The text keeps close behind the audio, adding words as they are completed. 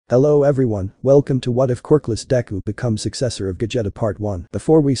Hello everyone, welcome to What If Quirkless Deku Becomes Successor of Gogeta Part 1.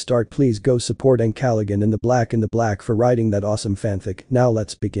 Before we start, please go support ancalagonintheblack for writing that awesome fanfic. Now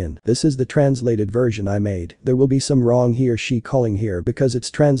let's begin. This is the translated version I made. There will be some wrong he or she calling here because it's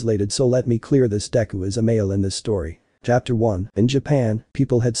translated, so let me clear this. Deku is a male in this story. Chapter 1. In Japan,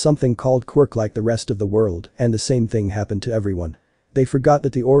 people had something called quirk like the rest of the world, and the same thing happened to everyone. They forgot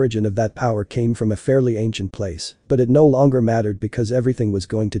that the origin of that power came from a fairly ancient place, but it no longer mattered because everything was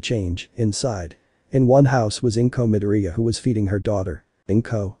going to change. Inside. In one house was Inko Midoriya, who was feeding her daughter.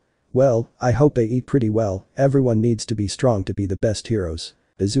 Inko. Well, I hope they eat pretty well. Everyone needs to be strong to be the best heroes.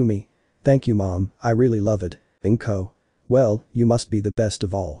 Izumi. Thank you, Mom, I really love it. Inko. Well, you must be the best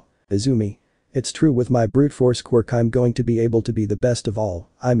of all. Izumi. It's true, with my brute force quirk I'm going to be able to be the best of all.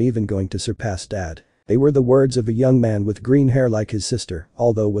 I'm even going to surpass Dad. They were the words of a young man with green hair like his sister,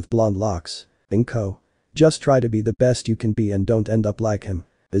 although with blonde locks. Inko. Just try to be the best you can be and don't end up like him.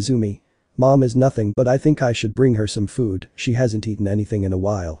 Izumi. Mom is nothing, but I think I should bring her some food, she hasn't eaten anything in a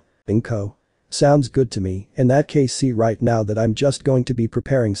while. Inko. Sounds good to me. In that case, see right now that I'm just going to be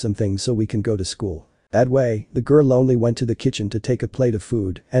preparing some things so we can go to school. That way, the girl only went to the kitchen to take a plate of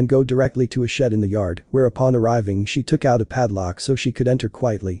food and go directly to a shed in the yard, where upon arriving she took out a padlock so she could enter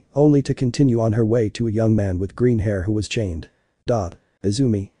quietly, only to continue on her way to a young man with green hair who was chained.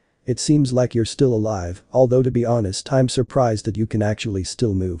 Izumi. It seems like you're still alive, although to be honest I'm surprised that you can actually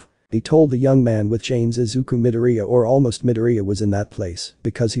still move. He told the young man with chains. Izuku Midoriya, or almost Midoriya, was in that place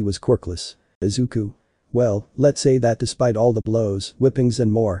because he was quirkless. Izuku. Well, let's say that despite all the blows, whippings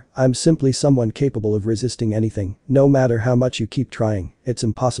and more, I'm simply someone capable of resisting anything. No matter how much you keep trying, it's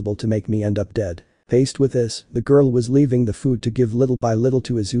impossible to make me end up dead. Faced with this, the girl was leaving the food to give little by little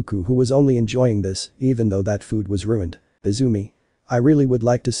to Izuku, who was only enjoying this, even though that food was ruined. Izumi. I really would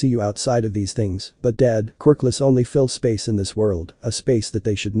like to see you outside of these things, but Dad, quirkless only fill space in this world, a space that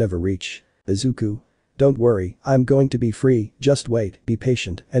they should never reach. Izuku. Don't worry, I'm going to be free, just wait, be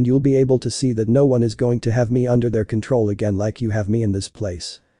patient, and you'll be able to see that no one is going to have me under their control again like you have me in this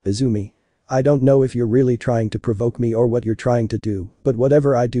place. Izumi. I don't know if you're really trying to provoke me or what you're trying to do, but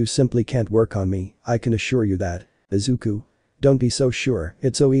whatever I do simply can't work on me, I can assure you that. Izuku. Don't be so sure,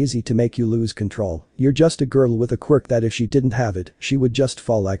 it's so easy to make you lose control. You're just a girl with a quirk that if she didn't have it, she would just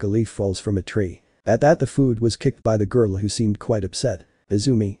fall like a leaf falls from a tree. At that, the food was kicked by the girl, who seemed quite upset.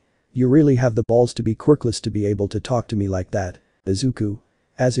 Izumi. You really have the balls to be quirkless to be able to talk to me like that. Izuku.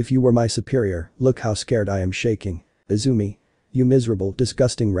 As if you were my superior, look how scared I am shaking. Izumi. You miserable,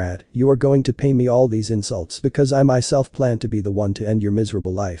 disgusting rat, you are going to pay me all these insults because I myself plan to be the one to end your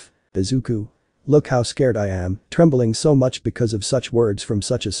miserable life. Izuku. Look how scared I am, trembling so much because of such words from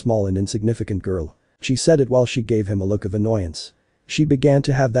such a small and insignificant girl. She said it while she gave him a look of annoyance. She began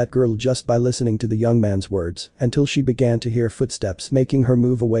to have that girl just by listening to the young man's words, until she began to hear footsteps making her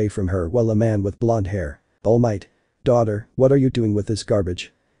move away from her while a man with blonde hair. All might. Daughter, what are you doing with this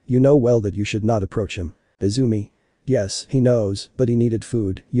garbage? You know well that you should not approach him. Izumi. Yes, he knows, but he needed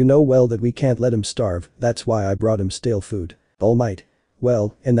food. You know well that we can't let him starve, that's why I brought him stale food. All might.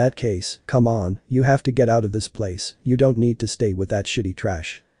 Well, in that case, come on, you have to get out of this place, you don't need to stay with that shitty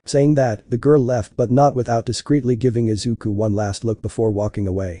trash. Saying that, the girl left, but not without discreetly giving Izuku one last look before walking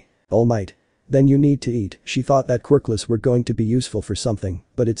away. All might. Then you need to eat. She thought that quirkless were going to be useful for something,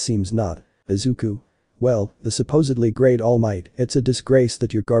 but it seems not. Izuku. Well, the supposedly great All Might, it's a disgrace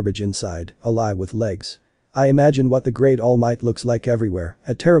that you're garbage inside, a lie with legs. I imagine what the great All Might looks like everywhere,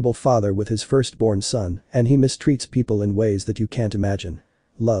 a terrible father with his firstborn son, and he mistreats people in ways that you can't imagine.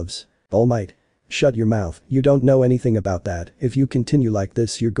 Loves. All Might. Shut your mouth, you don't know anything about that, if you continue like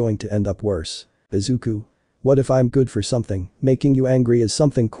this you're going to end up worse. Izuku. What if I'm good for something? Making you angry is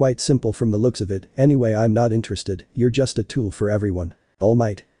something quite simple from the looks of it, anyway I'm not interested, you're just a tool for everyone. All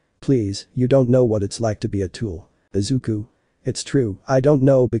Might. Please, you don't know what it's like to be a tool. Izuku. It's true, I don't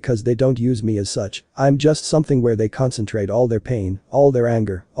know because they don't use me as such, I'm just something where they concentrate all their pain, all their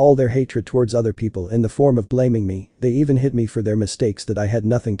anger, all their hatred towards other people in the form of blaming me, they even hit me for their mistakes that I had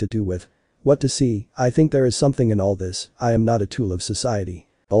nothing to do with. What to see, I think there is something in all this, I am not a tool of society.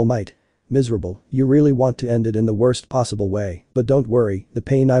 All Might. Miserable, you really want to end it in the worst possible way, but don't worry, the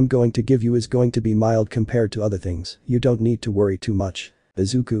pain I'm going to give you is going to be mild compared to other things, you don't need to worry too much.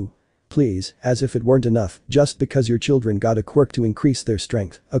 Izuku. Please, as if it weren't enough, just because your children got a quirk to increase their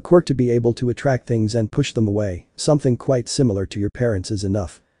strength, a quirk to be able to attract things and push them away, something quite similar to your parents is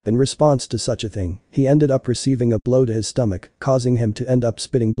enough. In response to such a thing, he ended up receiving a blow to his stomach, causing him to end up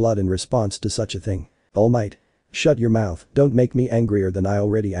spitting blood in response to such a thing. All Might. Shut your mouth, don't make me angrier than I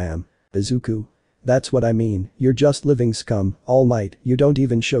already am. Izuku. That's what I mean, you're just living scum, All Might, you don't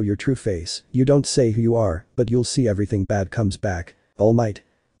even show your true face, you don't say who you are, but you'll see everything bad comes back. All Might.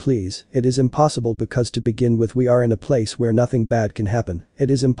 Please, it is impossible because to begin with we are in a place where nothing bad can happen.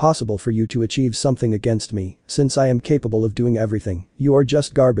 It is impossible for you to achieve something against me, since I am capable of doing everything. You are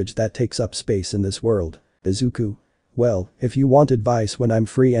just garbage that takes up space in this world. Izuku. Well, if you want advice when I'm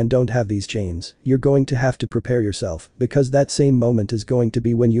free and don't have these chains, you're going to have to prepare yourself, because that same moment is going to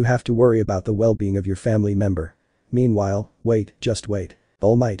be when you have to worry about the well-being of your family member. Meanwhile, wait, just wait.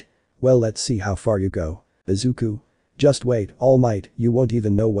 All Might. Well, let's see how far you go. Izuku. Just wait, All Might, you won't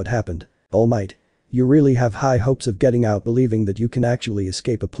even know what happened. All Might. You really have high hopes of getting out believing that you can actually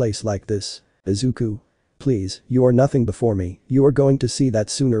escape a place like this. Izuku. Please, you are nothing before me, you are going to see that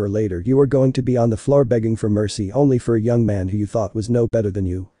sooner or later you are going to be on the floor begging for mercy only for a young man who you thought was no better than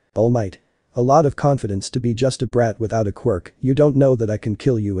you. All Might. A lot of confidence to be just a brat without a quirk, you don't know that I can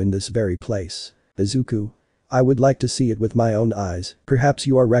kill you in this very place. Izuku. I would like to see it with my own eyes, perhaps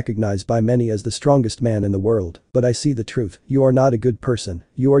you are recognized by many as the strongest man in the world, but I see the truth, you are not a good person,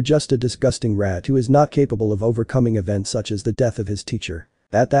 you are just a disgusting rat who is not capable of overcoming events such as the death of his teacher.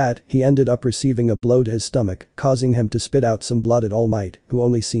 At that, he ended up receiving a blow to his stomach, causing him to spit out some blood at All Might, who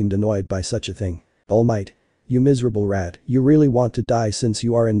only seemed annoyed by such a thing. All Might. You miserable rat, you really want to die since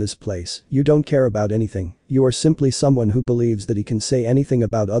you are in this place, you don't care about anything, you are simply someone who believes that he can say anything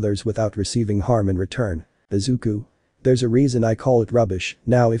about others without receiving harm in return. Izuku. There's a reason I call it rubbish,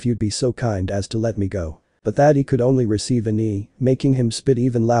 now if you'd be so kind as to let me go. But that he could only receive a knee, making him spit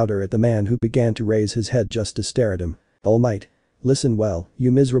even louder at the man who began to raise his head just to stare at him. All Might. Listen well,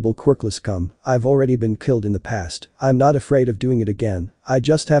 you miserable quirkless scum, I've already been killed in the past, I'm not afraid of doing it again, I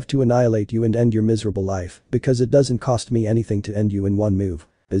just have to annihilate you and end your miserable life, because it doesn't cost me anything to end you in one move.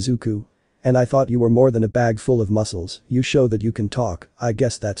 Izuku. And I thought you were more than a bag full of muscles, you show that you can talk, I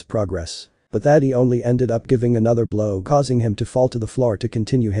guess that's progress. But that he only ended up giving another blow causing him to fall to the floor to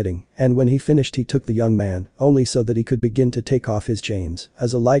continue hitting, and when he finished he took the young man, only so that he could begin to take off his chains,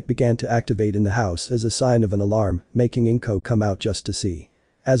 as a light began to activate in the house as a sign of an alarm, making Inko come out just to see.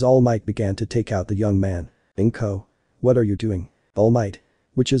 As All Might began to take out the young man. Inko. What are you doing? All Might.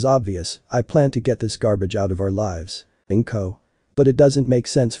 Which is obvious, I plan to get this garbage out of our lives. Inko. But it doesn't make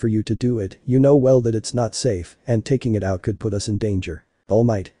sense for you to do it, you know well that it's not safe, and taking it out could put us in danger. All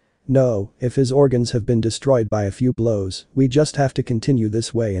Might. No, if his organs have been destroyed by a few blows, we just have to continue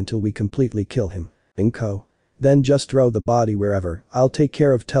this way until we completely kill him. Inko. Then just throw the body wherever, I'll take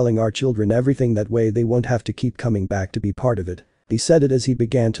care of telling our children everything that way they won't have to keep coming back to be part of it. He said it as he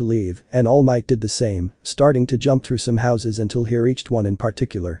began to leave, and All Might did the same, starting to jump through some houses until he reached one in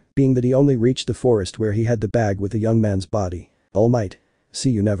particular, being that he only reached the forest where he had the bag with the young man's body. All Might. See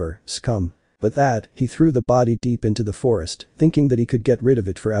you never, scum. With that, he threw the body deep into the forest, thinking that he could get rid of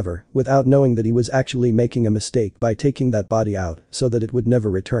it forever, without knowing that he was actually making a mistake by taking that body out so that it would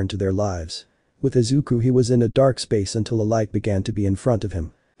never return to their lives. With Izuku he was in a dark space until a light began to be in front of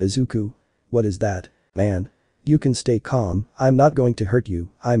him. Izuku. What is that? Man. You can stay calm, I'm not going to hurt you,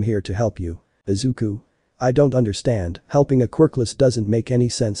 I'm here to help you. Izuku. I don't understand, helping a quirkless doesn't make any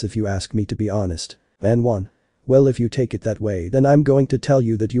sense if you ask me to be honest. Man 1. Well, if you take it that way then I'm going to tell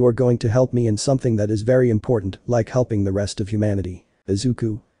you that you are going to help me in something that is very important, like helping the rest of humanity.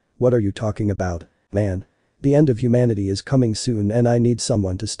 Izuku. What are you talking about? Man. The end of humanity is coming soon and I need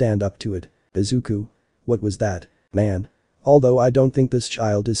someone to stand up to it. Izuku. What was that? Man. Although I don't think this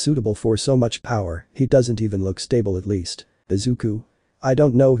child is suitable for so much power, he doesn't even look stable at least. Izuku. I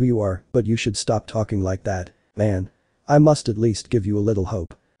don't know who you are, but you should stop talking like that. Man. I must at least give you a little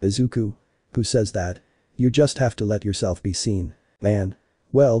hope. Izuku. Who says that? You just have to let yourself be seen. Man.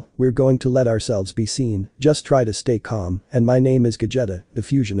 Well, we're going to let ourselves be seen, just try to stay calm, and my name is Gogeta, the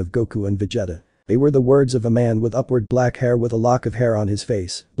fusion of Goku and Vegeta. They were the words of a man with upward black hair with a lock of hair on his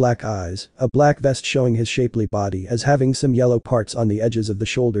face, black eyes, a black vest showing his shapely body as having some yellow parts on the edges of the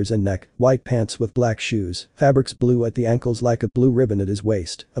shoulders and neck, white pants with black shoes, fabrics blue at the ankles like a blue ribbon at his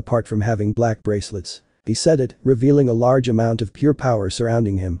waist, apart from having black bracelets. He said it, revealing a large amount of pure power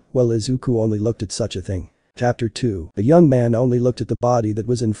surrounding him, while Izuku only looked at such a thing. Chapter 2. The young man only looked at the body that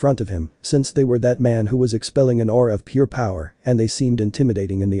was in front of him, since they were that man who was expelling an aura of pure power, and they seemed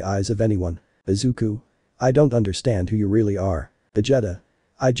intimidating in the eyes of anyone. Izuku. I don't understand who you really are. Vegeta.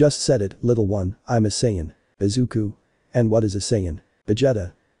 I just said it, little one, I'm a Saiyan. Izuku. And what is a Saiyan?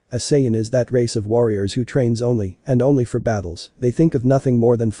 Vegeta. A Saiyan is that race of warriors who trains only, and only for battles, they think of nothing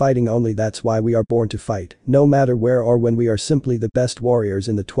more than fighting only, that's why we are born to fight, no matter where or when we are simply the best warriors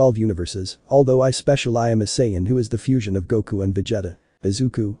in the 12 universes, although I am a Saiyan who is the fusion of Goku and Vegeta.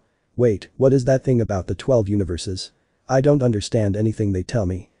 Izuku. Wait, what is that thing about the 12 universes? I don't understand anything they tell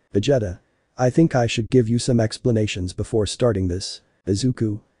me. Vegeta. I think I should give you some explanations before starting this.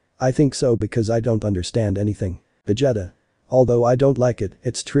 Izuku. I think so because I don't understand anything. Vegeta. Although I don't like it,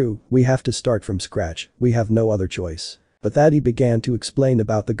 it's true, we have to start from scratch, we have no other choice. But that he began to explain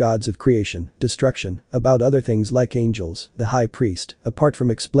about the gods of creation, destruction, about other things like angels, the high priest, apart from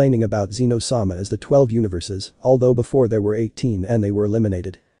explaining about Xeno-sama as the 12 universes, although before there were 18 and they were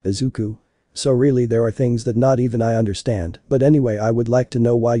eliminated. Izuku. So really there are things that not even I understand, but anyway I would like to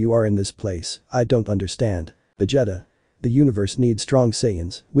know why you are in this place, I don't understand. Vegeta. The universe needs strong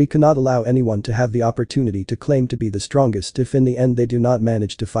Saiyans, we cannot allow anyone to have the opportunity to claim to be the strongest if in the end they do not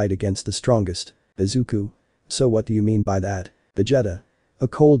manage to fight against the strongest. Izuku. So what do you mean by that? Vegeta. A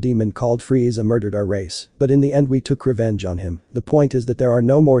cold demon called Frieza murdered our race, but in the end we took revenge on him. The point is that there are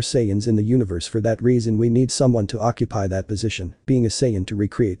no more Saiyans in the universe, for that reason we need someone to occupy that position, being a Saiyan to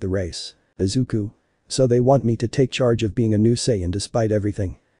recreate the race. Izuku. So they want me to take charge of being a new Saiyan despite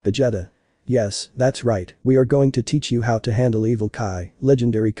everything. Vegeta. Yes, that's right, we are going to teach you how to handle evil Kai,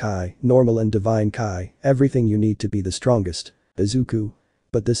 legendary Kai, normal and divine Kai, everything you need to be the strongest. Izuku.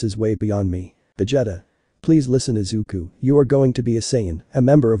 But this is way beyond me. Vegeta. Please listen Izuku, you are going to be a Saiyan, a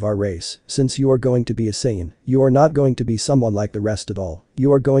member of our race, since you are going to be a Saiyan, you are not going to be someone like the rest at all,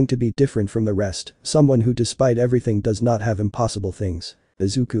 you are going to be different from the rest, someone who despite everything does not have impossible things.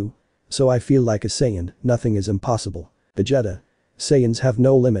 Izuku. So I feel like a Saiyan, nothing is impossible. Vegeta. Saiyans have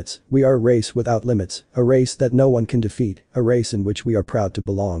no limits, we are a race without limits, a race that no one can defeat, a race in which we are proud to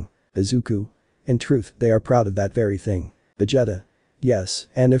belong. Izuku. In truth, they are proud of that very thing. Vegeta. Yes,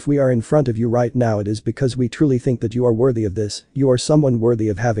 and if we are in front of you right now it is because we truly think that you are worthy of this, you are someone worthy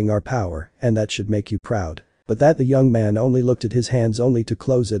of having our power, and that should make you proud. But that the young man only looked at his hands only to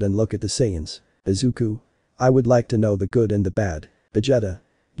close it and look at the Saiyans. Izuku. I would like to know the good and the bad. Vegeta.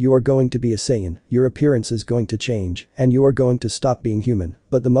 You are going to be a Saiyan, your appearance is going to change, and you are going to stop being human,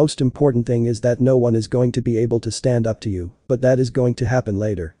 but the most important thing is that no one is going to be able to stand up to you, but that is going to happen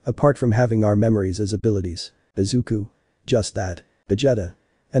later, apart from having our memories as abilities. Izuku. Just that. Vegeta.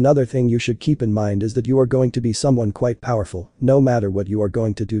 Another thing you should keep in mind is that you are going to be someone quite powerful, no matter what you are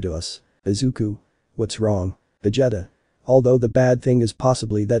going to do to us. Izuku. What's wrong? Vegeta. Although the bad thing is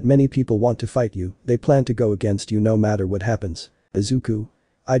possibly that many people want to fight you, they plan to go against you no matter what happens. Izuku.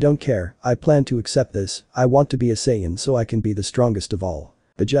 I don't care, I plan to accept this, I want to be a Saiyan so I can be the strongest of all.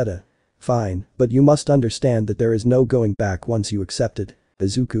 Vegeta. Fine, but you must understand that there is no going back once you accept it.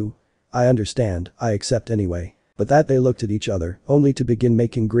 Izuku. I understand, I accept anyway. But that they looked at each other, only to begin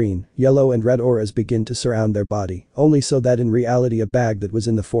making green, yellow and red auras begin to surround their body, only so that in reality a bag that was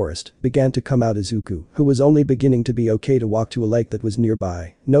in the forest began to come out. Izuku, who was only beginning to be okay to walk to a lake that was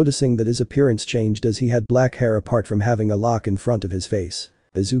nearby, noticing that his appearance changed as he had black hair apart from having a lock in front of his face.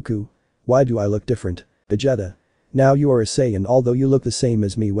 Izuku. Why do I look different? Vegeta. Now you are a Saiyan although you look the same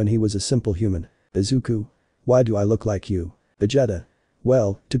as me when he was a simple human. Izuku. Why do I look like you? Vegeta.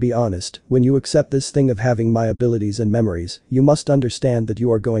 Well, to be honest, when you accept this thing of having my abilities and memories, you must understand that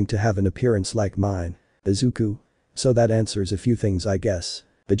you are going to have an appearance like mine. Izuku. So that answers a few things I guess.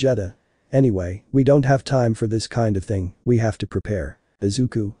 Vegeta. Anyway, we don't have time for this kind of thing, we have to prepare.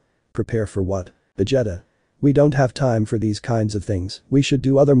 Izuku. Prepare for what? Vegeta. We don't have time for these kinds of things, we should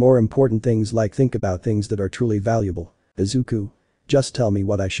do other more important things like think about things that are truly valuable. Izuku. Just tell me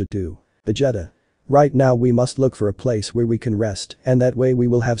what I should do. Vegeta. Right now we must look for a place where we can rest, and that way we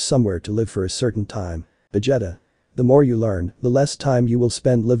will have somewhere to live for a certain time. Vegeta. The more you learn, the less time you will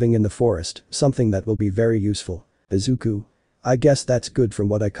spend living in the forest, something that will be very useful. Izuku. I guess that's good from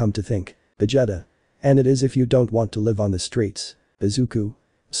what I come to think. Vegeta. And it is if you don't want to live on the streets. Izuku.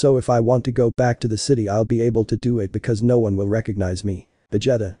 So if I want to go back to the city I'll be able to do it because no one will recognize me.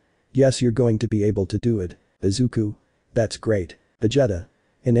 Vegeta. Yes, you're going to be able to do it. Izuku. That's great. Vegeta.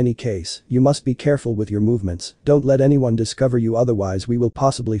 In any case, you must be careful with your movements, don't let anyone discover you otherwise we will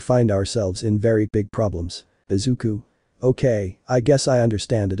possibly find ourselves in very big problems. Izuku. Okay, I guess I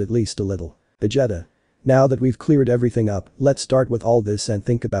understand it at least a little. Vegeta. Now that we've cleared everything up, let's start with all this and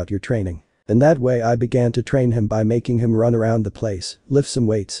think about your training. In that way I began to train him by making him run around the place, lift some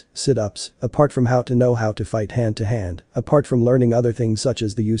weights, sit-ups, apart from how to know how to fight hand to hand, apart from learning other things such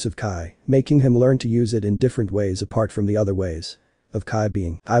as the use of Kai, making him learn to use it in different ways apart from the other ways. Of Kai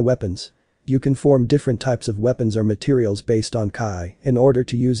being Kai weapons. You can form different types of weapons or materials based on Kai in order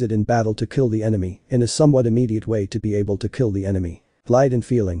to use it in battle to kill the enemy in a somewhat immediate way to be able to kill the enemy. Light and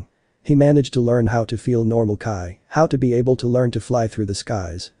feeling. He managed to learn how to feel normal Kai, how to be able to learn to fly through the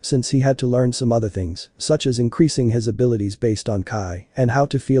skies, since he had to learn some other things, such as increasing his abilities based on Kai, and how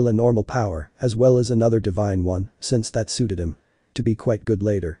to feel a normal power, as well as another divine one, since that suited him. To be quite good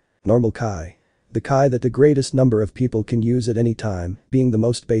later. Normal Kai. The Kai that the greatest number of people can use at any time, being the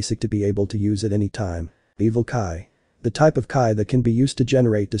most basic to be able to use at any time. Evil Kai. The type of Kai that can be used to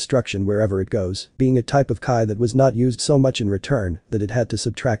generate destruction wherever it goes, being a type of Kai that was not used so much in return that it had to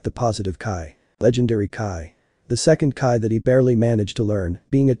subtract the positive Kai. Legendary Kai. The second Kai that he barely managed to learn,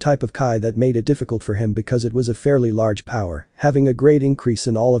 being a type of Kai that made it difficult for him because it was a fairly large power, having a great increase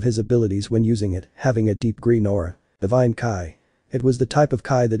in all of his abilities when using it, having a deep green aura. Divine Kai. It was the type of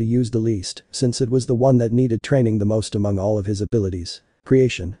Kai that he used the least, since it was the one that needed training the most among all of his abilities.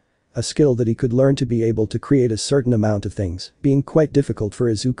 Creation. A skill that he could learn to be able to create a certain amount of things, being quite difficult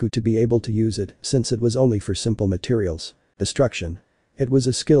for Izuku to be able to use it since it was only for simple materials. Destruction. It was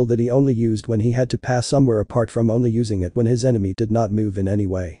a skill that he only used when he had to pass somewhere apart from only using it when his enemy did not move in any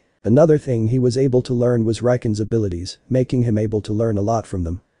way. Another thing he was able to learn was Raiken's abilities, making him able to learn a lot from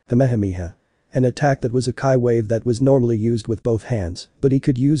them. Kamehameha. An attack that was a Kai wave that was normally used with both hands, but he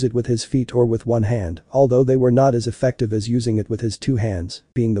could use it with his feet or with one hand, although they were not as effective as using it with his two hands,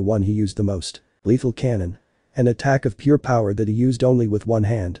 being the one he used the most. Lethal Cannon. An attack of pure power that he used only with one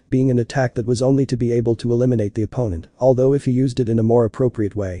hand, being an attack that was only to be able to eliminate the opponent, although if he used it in a more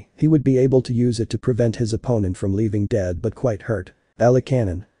appropriate way, he would be able to use it to prevent his opponent from leaving dead but quite hurt. Ballet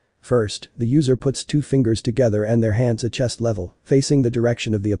Cannon. First, the user puts two fingers together and their hands at chest level, facing the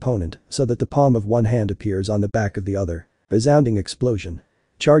direction of the opponent, so that the palm of one hand appears on the back of the other. Resounding Explosion.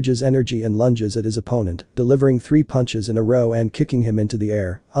 Charges energy and lunges at his opponent, delivering 3 punches in a row and kicking him into the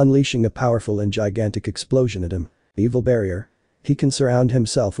air, unleashing a powerful and gigantic explosion at him. Evil Barrier. He can surround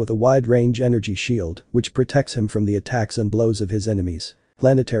himself with a wide-range energy shield, which protects him from the attacks and blows of his enemies.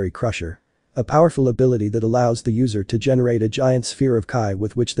 Planetary Crusher. A powerful ability that allows the user to generate a giant sphere of Kai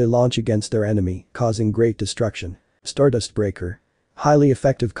with which they launch against their enemy, causing great destruction. Stardust Breaker. Highly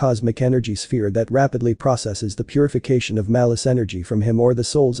effective cosmic energy sphere that rapidly processes the purification of malice energy from him or the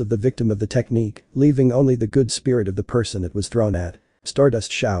souls of the victim of the technique, leaving only the good spirit of the person it was thrown at.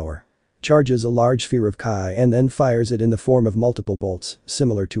 Stardust Shower. Charges a large sphere of Kai and then fires it in the form of multiple bolts,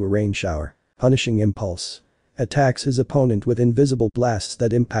 similar to a rain shower. Punishing Impulse. Attacks his opponent with invisible blasts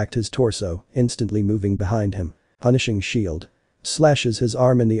that impact his torso, instantly moving behind him. Punishing Shield. Slashes his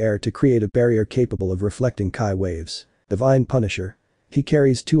arm in the air to create a barrier capable of reflecting Kai waves. Divine Punisher. He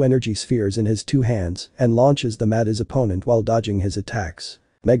carries 2 energy spheres in his 2 hands and launches them at his opponent while dodging his attacks.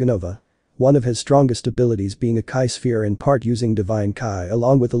 Meganova. One of his strongest abilities being a Kai sphere in part using Divine Kai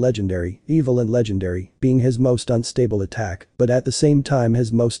along with the legendary, evil and legendary, being his most unstable attack, but at the same time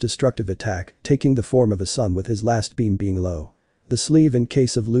his most destructive attack, taking the form of a sun with his last beam being low. The sleeve in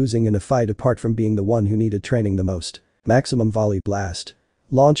case of losing in a fight apart from being the one who needed training the most. Maximum Volley Blast.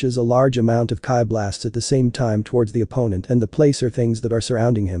 Launches a large amount of Kai blasts at the same time towards the opponent and the place or things that are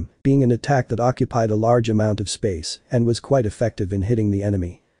surrounding him, being an attack that occupied a large amount of space and was quite effective in hitting the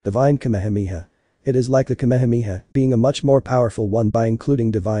enemy. Divine Kamehameha. It is like the Kamehameha, being a much more powerful one by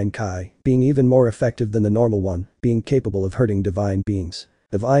including Divine Kai, being even more effective than the normal one, being capable of hurting divine beings.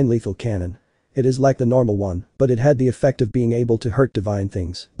 Divine Lethal Cannon. It is like the normal one, but it had the effect of being able to hurt divine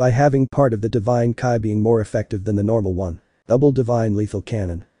things by having part of the Divine Kai being more effective than the normal one. Double Divine Lethal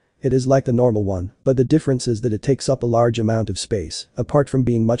Cannon. It is like the normal one, but the difference is that it takes up a large amount of space, apart from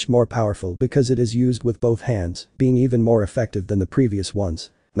being much more powerful because it is used with both hands, being even more effective than the previous ones.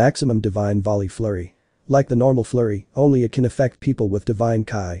 Maximum Divine Volley Flurry. Like the normal flurry, only it can affect people with Divine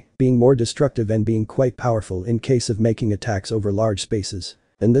Kai, being more destructive and being quite powerful in case of making attacks over large spaces.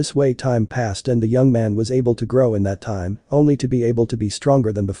 In this way time passed and the young man was able to grow in that time, only to be able to be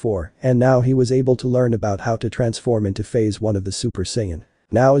stronger than before, and now he was able to learn about how to transform into phase 1 of the Super Saiyan.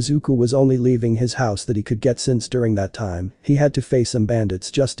 Now Izuku was only leaving his house that he could get since during that time, he had to face some bandits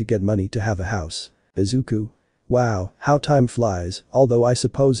just to get money to have a house. Izuku. Wow, how time flies, although I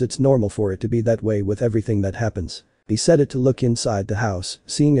suppose it's normal for it to be that way with everything that happens. He said it to look inside the house,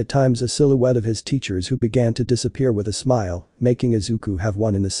 seeing at times a silhouette of his teachers who began to disappear with a smile, making Izuku have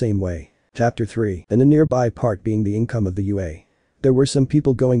one in the same way. Chapter 3. In a nearby part being the income of the UA. There were some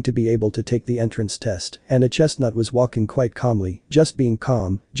people going to be able to take the entrance test, and a chestnut was walking quite calmly, just being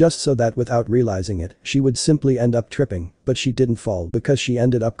calm, just so that without realizing it, she would simply end up tripping, but she didn't fall because she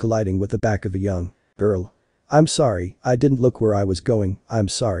ended up colliding with the back of a young girl. I'm sorry, I didn't look where I was going, I'm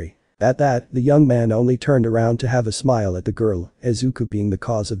sorry. At that, the young man only turned around to have a smile at the girl, Izuku being the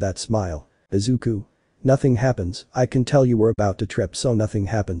cause of that smile. Izuku. Nothing happens, I can tell you were about to trip so nothing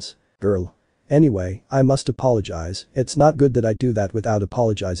happens. Girl. Anyway, I must apologize, it's not good that I do that without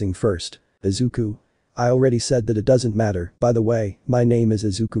apologizing first. Izuku. I already said that it doesn't matter, by the way, my name is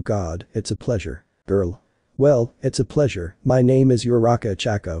Izuku God, it's a pleasure. Girl. Well, it's a pleasure, my name is Uraraka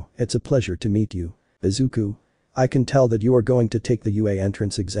Chako, it's a pleasure to meet you. Izuku. I can tell that you are going to take the UA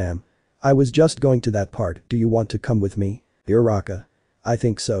entrance exam. I was just going to that part, do you want to come with me? Uraraka. I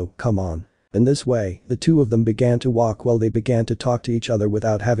think so, come on. In this way, the two of them began to walk while they began to talk to each other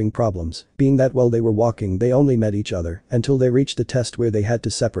without having problems, being that while they were walking they only met each other until they reached the test where they had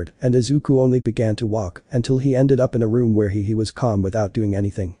to separate, and Izuku only began to walk until he ended up in a room where he was calm without doing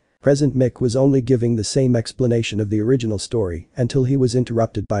anything. Present Mick was only giving the same explanation of the original story until he was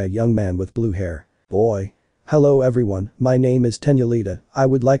interrupted by a young man with blue hair. Boy. Hello everyone, my name is Tenyalita. I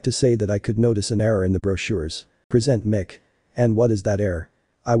would like to say that I could notice an error in the brochures. Present Mick. And what is that error?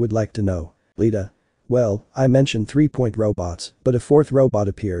 I would like to know. Lita. Well, I mentioned 3-point robots, but a fourth robot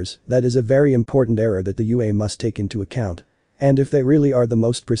appears. That is a very important error that the UA must take into account. And if they really are the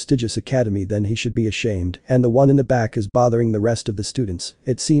most prestigious academy, then he should be ashamed, and the one in the back is bothering the rest of the students.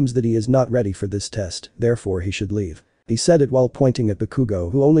 It seems that he is not ready for this test, therefore he should leave. He said it while pointing at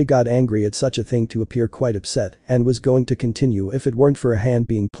Bakugo, who only got angry at such a thing to appear quite upset and was going to continue if it weren't for a hand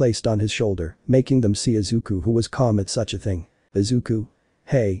being placed on his shoulder, making them see Izuku, who was calm at such a thing. Izuku.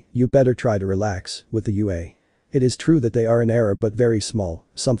 Hey, you better try to relax with the UA. It is true that they are an error but very small,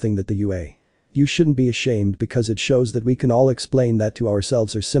 something that the UA. You shouldn't be ashamed because it shows that we can all explain that to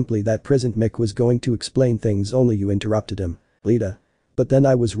ourselves, or simply that Present Mick was going to explain things, only you interrupted him. Lita. But then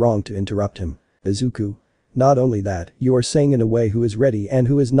I was wrong to interrupt him. Izuku. Not only that, you are saying in a way who is ready and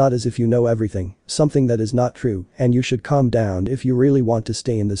who is not, as if you know everything, something that is not true, and you should calm down if you really want to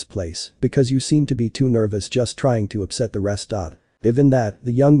stay in this place, because you seem to be too nervous just trying to upset the rest. Even that,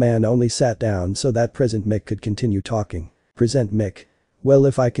 the young man only sat down so that Present Mick could continue talking. Present Mick. Well,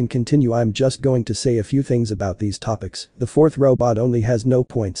 if I can continue, I'm just going to say a few things about these topics. The fourth robot only has no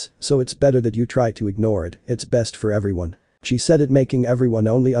points, so it's better that you try to ignore it, it's best for everyone. She said it, making everyone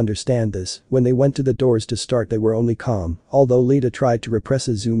only understand this. When they went to the doors to start they were only calm, although Lita tried to repress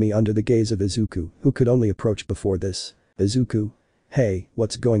Izumi under the gaze of Izuku, who could only approach before this. Izuku. Hey,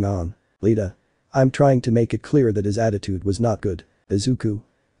 what's going on? Lita. I'm trying to make it clear that his attitude was not good. Izuku.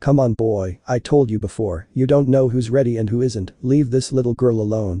 Come on boy, I told you before, you don't know who's ready and who isn't. Leave this little girl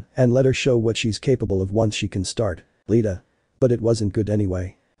alone and let her show what she's capable of once she can start. Lita. But it wasn't good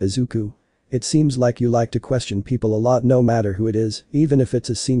anyway. Izuku. It seems like you like to question people a lot, no matter who it is, even if it's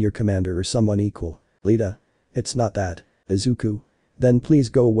a senior commander or someone equal. Lita. It's not that. Izuku. Then please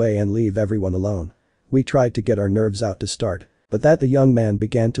go away and leave everyone alone. We tried to get our nerves out to start. But that the young man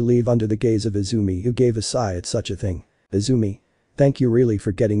began to leave under the gaze of Izumi, who gave a sigh at such a thing. Izumi. Thank you really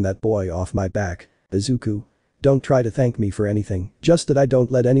for getting that boy off my back. Izuku. Don't try to thank me for anything, just that I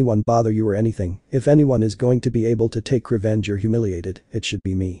don't let anyone bother you or anything. If anyone is going to be able to take revenge or humiliated, it should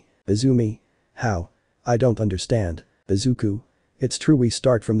be me. Izumi. How? I don't understand. Izuku. It's true, we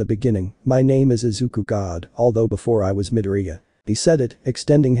start from the beginning. My name is Izuku God, although before I was Midoriya. He said it,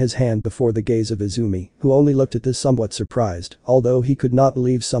 extending his hand before the gaze of Izumi, who only looked at this somewhat surprised, although he could not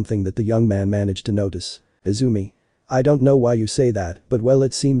believe something that the young man managed to notice. Izumi. I don't know why you say that, but well,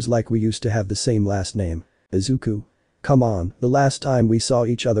 it seems like we used to have the same last name. Izuku. Come on, the last time we saw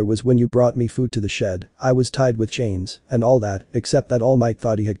each other was when you brought me food to the shed. I was tied with chains and all that, except that All Might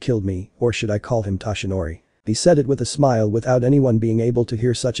thought he had killed me, or should I call him Toshinori. He said it with a smile without anyone being able to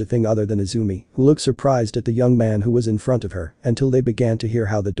hear such a thing other than Izumi, who looked surprised at the young man who was in front of her until they began to hear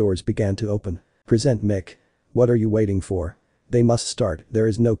how the doors began to open. Present Mick. What are you waiting for? They must start, there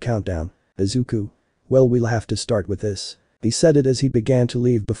is no countdown. Izuku. Well, we'll have to start with this. He said it as he began to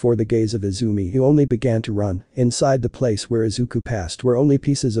leave before the gaze of Izumi, who only began to run. Inside the place where Izuku passed were only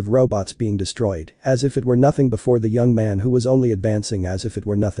pieces of robots being destroyed, as if it were nothing before the young man who was only advancing as if it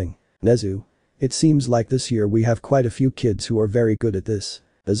were nothing. Nezu. It seems like this year we have quite a few kids who are very good at this.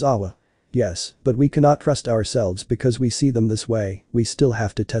 Izawa. Yes, but we cannot trust ourselves because we see them this way, we still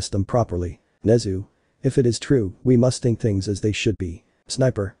have to test them properly. Nezu. If it is true, we must think things as they should be.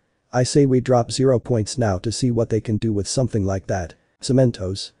 Sniper. I say we drop 0 points now to see what they can do with something like that.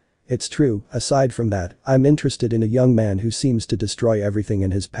 Cementos. It's true, aside from that, I'm interested in a young man who seems to destroy everything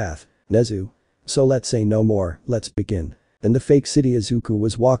in his path. Nezu. So let's say no more, let's begin. In the fake city Izuku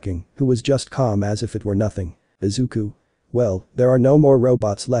was walking, who was just calm as if it were nothing. Izuku. Well, there are no more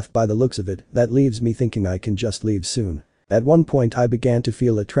robots left by the looks of it, that leaves me thinking I can just leave soon. At one point I began to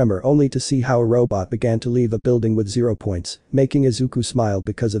feel a tremor only to see how a robot began to leave a building with 0 points, making Izuku smile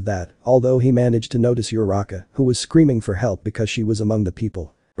because of that, although he managed to notice Uraraka, who was screaming for help because she was among the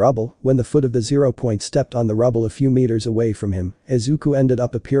people. Rubble, when the foot of the 0 point stepped on the rubble a few meters away from him, Izuku ended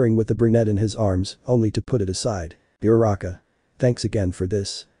up appearing with the brunette in his arms, only to put it aside. Uraraka. Thanks again for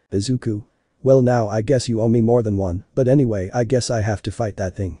this. Izuku. Well, now I guess you owe me more than one, but anyway I guess I have to fight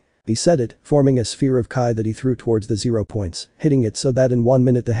that thing. He said it, forming a sphere of Kai that he threw towards the 0 points, hitting it so that in 1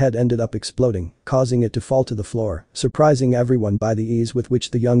 minute the head ended up exploding, causing it to fall to the floor, surprising everyone by the ease with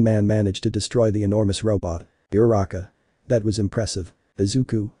which the young man managed to destroy the enormous robot. Uraraka. That was impressive.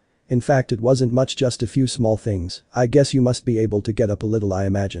 Izuku. In fact it wasn't much, just a few small things. I guess you must be able to get up a little, I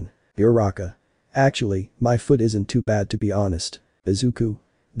imagine. Uraraka. Actually, my foot isn't too bad to be honest. Izuku.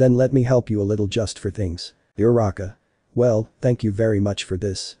 Then let me help you a little just for things. Uraraka. Well, thank you very much for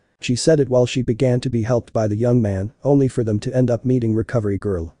this. She said it while she began to be helped by the young man, only for them to end up meeting Recovery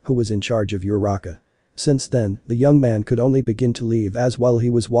Girl, who was in charge of Uraraka. Since then, the young man could only begin to leave, as while he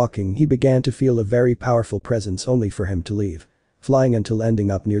was walking he began to feel a very powerful presence only for him to leave. Flying until ending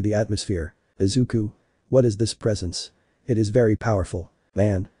up near the atmosphere. Izuku. What is this presence? It is very powerful.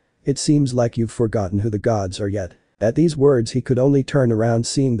 Man. It seems like you've forgotten who the gods are yet. At these words he could only turn around,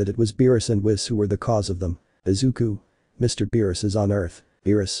 seeing that it was Beerus and Whis who were the cause of them. Izuku. Mr. Beerus is on Earth.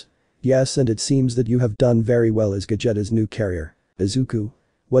 Beerus. Yes, and it seems that you have done very well as Gogeta's new carrier. Izuku.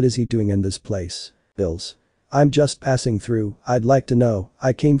 What is he doing in this place? Bills. I'm just passing through. I'd like to know.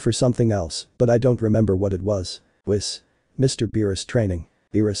 I came for something else, but I don't remember what it was. Whis. Mr. Beerus training.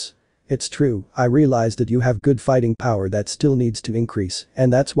 Beerus. It's true, I realize that you have good fighting power that still needs to increase,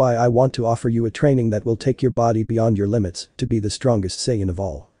 and that's why I want to offer you a training that will take your body beyond your limits to be the strongest Saiyan of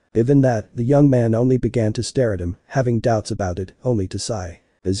all. Even that, the young man only began to stare at him, having doubts about it, only to sigh.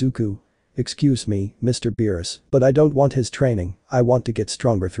 Izuku. Excuse me, Mr. Beerus, but I don't want his training, I want to get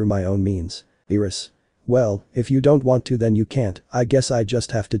stronger through my own means. Beerus. Well, if you don't want to then you can't, I guess I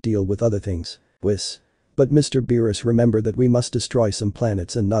just have to deal with other things. Whis. But Mr. Beerus, remember that we must destroy some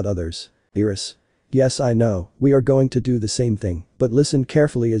planets and not others. Beerus. Yes, I know, we are going to do the same thing, but listen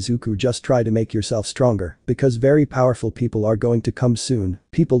carefully Izuku, just try to make yourself stronger, because very powerful people are going to come soon,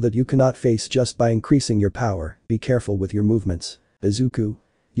 people that you cannot face just by increasing your power, be careful with your movements. Izuku.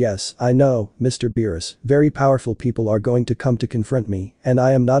 Yes, I know, Mr. Beerus, very powerful people are going to come to confront me, and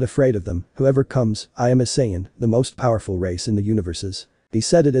I am not afraid of them, whoever comes, I am a Saiyan, the most powerful race in the universes. He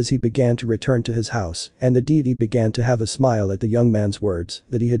said it as he began to return to his house, and the deity began to have a smile at the young man's words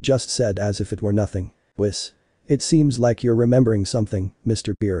that he had just said as if it were nothing. Whis. It seems like you're remembering something,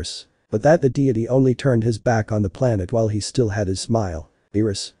 Mr. Beerus. But that the deity only turned his back on the planet while he still had his smile.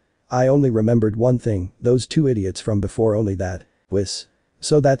 Beerus. I only remembered one thing, those two idiots from before, only that. Whis.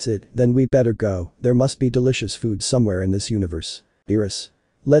 So that's it, then we better go, there must be delicious food somewhere in this universe. Beerus.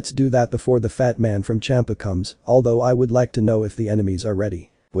 Let's do that before the fat man from Champa comes, although I would like to know if the enemies are ready.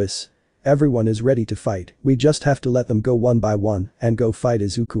 Whis. Everyone is ready to fight, we just have to let them go one by one and go fight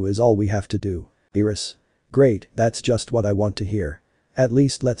Izuku is all we have to do. Beerus. Great, that's just what I want to hear. At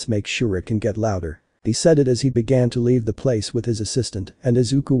least let's make sure it can get louder. He said it as he began to leave the place with his assistant, and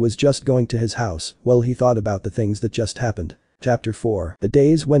Izuku was just going to his house while he thought about the things that just happened. Chapter 4. The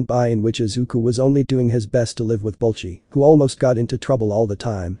days went by in which Izuku was only doing his best to live with Bolchi, who almost got into trouble all the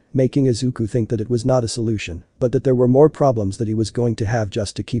time, making Izuku think that it was not a solution, but that there were more problems that he was going to have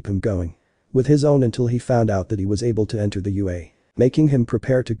just to keep him going. With his own until he found out that he was able to enter the UA. Making him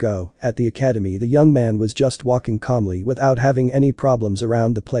prepare to go. At the academy the young man was just walking calmly without having any problems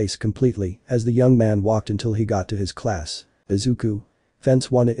around the place completely as the young man walked until he got to his class. Izuku.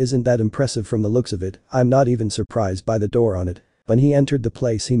 Fence 1 isn't that impressive from the looks of it, I'm not even surprised by the door on it. When he entered the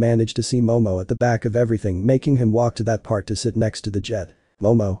place he managed to see Momo at the back of everything, making him walk to that part to sit next to the jet.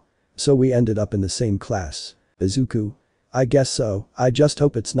 Momo. So we ended up in the same class. Izuku. I guess so, I just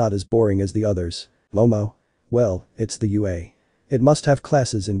hope it's not as boring as the others. Momo. Well, it's the UA. It must have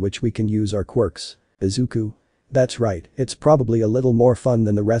classes in which we can use our quirks. Izuku. That's right, it's probably a little more fun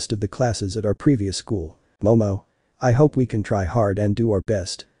than the rest of the classes at our previous school. Momo. I hope we can try hard and do our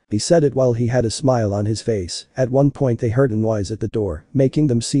best. He said it while he had a smile on his face. At one point they heard a noise at the door, making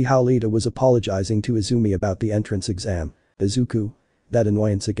them see how Lita was apologizing to Izumi about the entrance exam. Izuku. That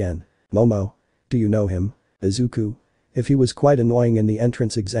annoyance again. Momo. Do you know him? Izuku. If he was quite annoying in the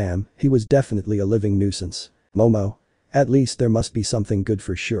entrance exam, he was definitely a living nuisance. Momo. At least there must be something good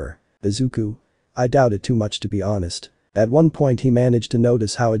for sure. Izuku. I doubt it too much to be honest. At one point he managed to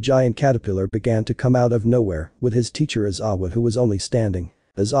notice how a giant caterpillar began to come out of nowhere with his teacher Izawa, who was only standing.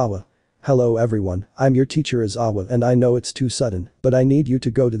 Izawa. Hello everyone, I'm your teacher Izawa and I know it's too sudden, but I need you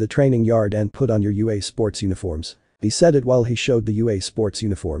to go to the training yard and put on your UA sports uniforms. He said it while he showed the UA sports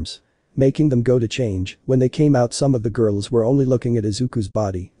uniforms. Making them go to change. When they came out some of the girls were only looking at Izuku's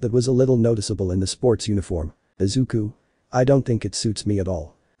body that was a little noticeable in the sports uniform. Izuku. I don't think it suits me at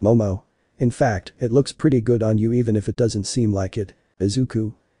all. Momo. In fact, it looks pretty good on you even if it doesn't seem like it.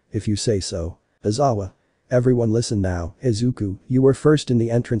 Izuku. If you say so. Izawa. Everyone listen now, Izuku, you were first in the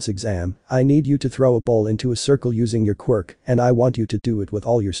entrance exam, I need you to throw a ball into a circle using your quirk, and I want you to do it with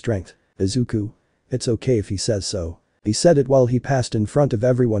all your strength. Izuku. It's okay if he says so. He said it while he passed in front of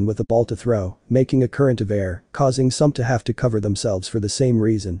everyone with a ball to throw, making a current of air, causing some to have to cover themselves for the same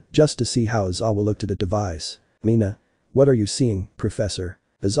reason, just to see how Izawa looked at a device. Mina. What are you seeing, Professor?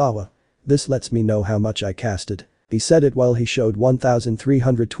 Izawa. This lets me know how much I casted. He said it while he showed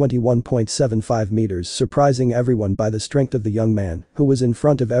 1321.75 meters, surprising everyone by the strength of the young man, who was in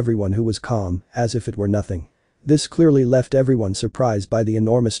front of everyone, who was calm, as if it were nothing. This clearly left everyone surprised by the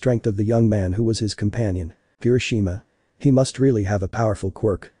enormous strength of the young man who was his companion. Hiroshima. He must really have a powerful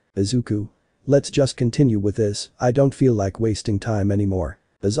quirk. Izuku. Let's just continue with this, I don't feel like wasting time anymore.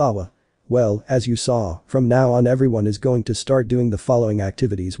 Izawa. Well, as you saw, from now on everyone is going to start doing the following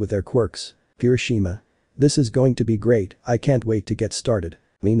activities with their quirks. Hiroshima. This is going to be great, I can't wait to get started.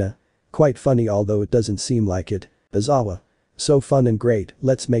 Mina. Quite funny, although it doesn't seem like it. Izawa. So fun and great,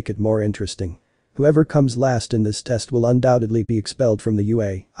 let's make it more interesting. Whoever comes last in this test will undoubtedly be expelled from the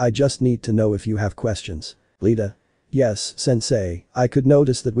UA, I just need to know if you have questions. Lita. Yes, sensei, I could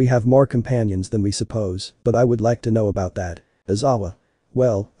notice that we have more companions than we suppose, but I would like to know about that. Izawa.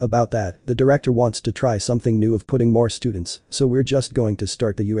 Well, about that, the director wants to try something new of putting more students, so we're just going to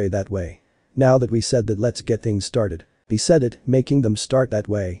start the UA that way. Now that we said that, let's get things started. He said it, making them start that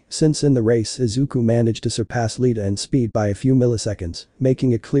way, since in the race Izuku managed to surpass Lita in speed by a few milliseconds,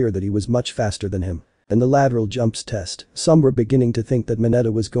 making it clear that he was much faster than him. In the lateral jumps test, some were beginning to think that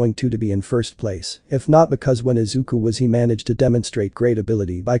Mineta was going to be in first place, if not because when Izuku was he managed to demonstrate great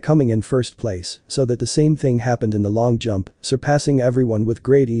ability by coming in first place, so that the same thing happened in the long jump, surpassing everyone with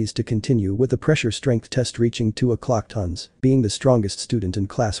great ease to continue with the pressure strength test, reaching 2 tons, being the strongest student in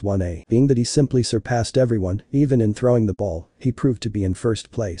class 1A. Being that he simply surpassed everyone, even in throwing the ball, he proved to be in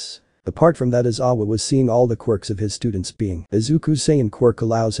first place. Apart from that, Izawa was seeing all the quirks of his students being. Izuku's Saiyan quirk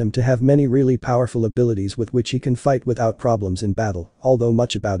allows him to have many really powerful abilities with which he can fight without problems in battle, although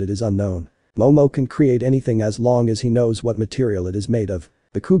much about it is unknown. Momo can create anything as long as he knows what material it is made of.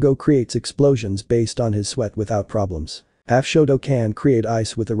 Bakugo creates explosions based on his sweat without problems. Half Shoto can create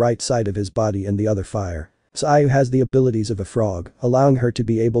ice with the right side of his body and the other fire. Sayu has the abilities of a frog, allowing her to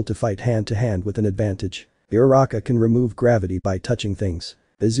be able to fight hand to hand with an advantage. Uraraka can remove gravity by touching things.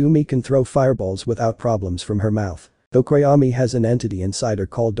 Izumi can throw fireballs without problems from her mouth. Tokoyami has an entity inside her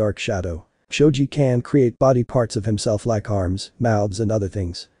called Dark Shadow. Shoji can create body parts of himself like arms, mouths and other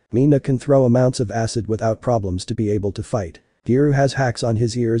things. Mina can throw amounts of acid without problems to be able to fight. Hiru has hacks on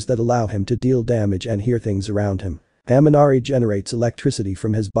his ears that allow him to deal damage and hear things around him. Haminari generates electricity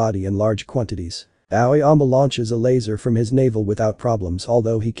from his body in large quantities. Aoyama launches a laser from his navel without problems,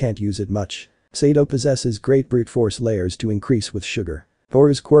 although he can't use it much. Sato possesses great brute force layers to increase with sugar.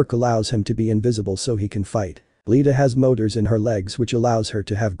 Toru's quirk allows him to be invisible so he can fight. Lita has motors in her legs which allows her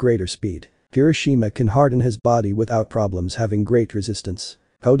to have greater speed. Hiroshima can harden his body without problems, having great resistance.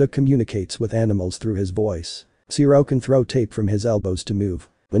 Hoda communicates with animals through his voice. Zero can throw tape from his elbows to move.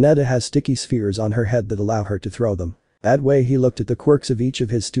 Mineta has sticky spheres on her head that allow her to throw them. That way he looked at the quirks of each of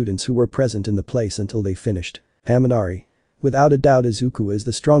his students who were present in the place until they finished. Haminari. Without a doubt Izuku is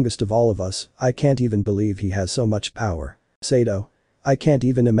the strongest of all of us, I can't even believe he has so much power. Sato. I can't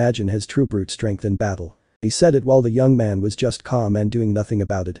even imagine his true brute strength in battle. He said it while the young man was just calm and doing nothing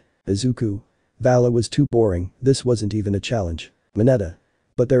about it. Izuku. Vala was too boring, this wasn't even a challenge. Mineta.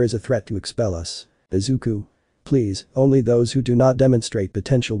 But there is a threat to expel us. Izuku. Please, only those who do not demonstrate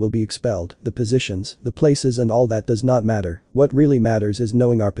potential will be expelled, the positions, the places and all that does not matter, what really matters is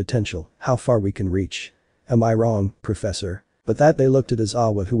knowing our potential, how far we can reach. Am I wrong, Professor? But that they looked at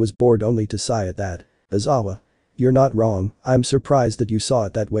Izawa, who was bored only to sigh at that. Izawa. You're not wrong, I'm surprised that you saw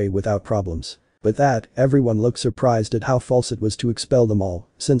it that way without problems. With that, everyone looked surprised at how false it was to expel them all,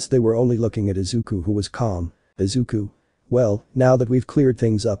 since they were only looking at Izuku, who was calm. Izuku. Well, now that we've cleared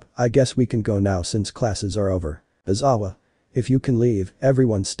things up, I guess we can go now since classes are over. Izawa. If you can leave,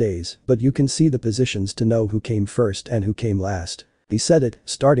 everyone stays, but you can see the positions to know who came first and who came last. He said it,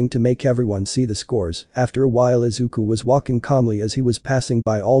 starting to make everyone see the scores. After a while Izuku was walking calmly as he was passing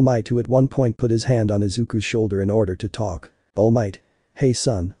by All Might, who at one point put his hand on Izuku's shoulder in order to talk. All Might. Hey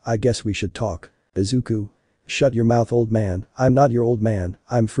son, I guess we should talk. Izuku. Shut your mouth, old man, I'm not your old man,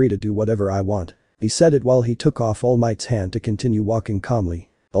 I'm free to do whatever I want. He said it while he took off All Might's hand to continue walking calmly.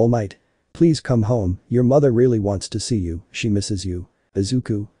 All Might. Please come home, your mother really wants to see you, she misses you.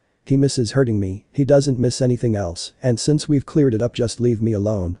 Izuku. He misses hurting me, he doesn't miss anything else, and since we've cleared it up just leave me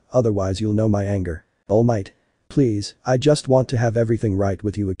alone, otherwise you'll know my anger. All Might. Please, I just want to have everything right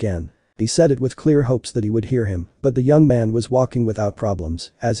with you again. He said it with clear hopes that he would hear him, but the young man was walking without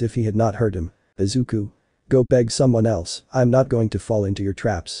problems, as if he had not heard him. Izuku. Go beg someone else, I'm not going to fall into your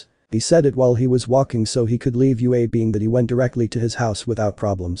traps. He said it while he was walking so he could leave UA, being that he went directly to his house without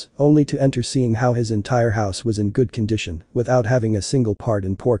problems, only to enter seeing how his entire house was in good condition, without having a single part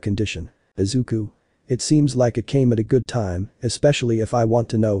in poor condition. Izuku. It seems like it came at a good time, especially if I want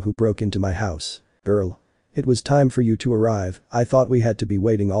to know who broke into my house. Earl. It was time for you to arrive, I thought we had to be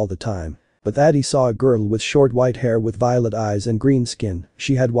waiting all the time. But that he saw a girl with short white hair with violet eyes and green skin,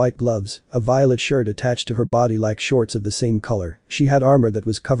 she had white gloves, a violet shirt attached to her body like shorts of the same color, she had armor that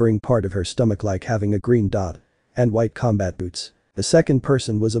was covering part of her stomach like having a green dot. And white combat boots. The second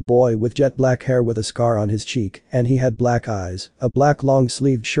person was a boy with jet black hair with a scar on his cheek, and he had black eyes, a black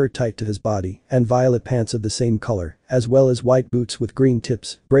long-sleeved shirt tight to his body, and violet pants of the same color, as well as white boots with green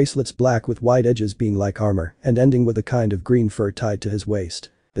tips, bracelets black with white edges being like armor, and ending with a kind of green fur tied to his waist.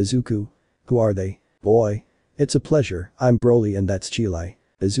 Izuku. Who are they? Boy. It's a pleasure, I'm Broly and that's Chilai.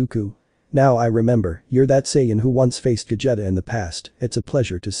 Izuku. Now I remember, you're that Saiyan who once faced Gogeta in the past, it's a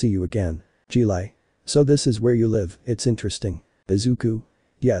pleasure to see you again. Chilai. So this is where you live, it's interesting. Izuku.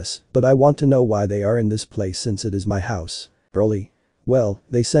 Yes, but I want to know why they are in this place since it is my house. Broly. Well,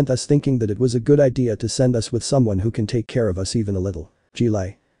 they sent us thinking that it was a good idea to send us with someone who can take care of us even a little.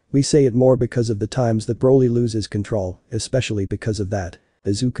 Chilai. We say it more because of the times that Broly loses control, especially because of that.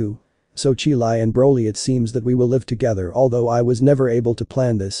 Izuku. So Chilai and Broly, it seems that we will live together, although I was never able to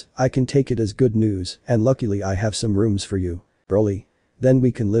plan this, I can take it as good news, and luckily I have some rooms for you. Broly. Then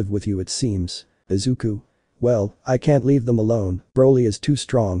we can live with you it seems. Izuku. Well, I can't leave them alone, Broly is too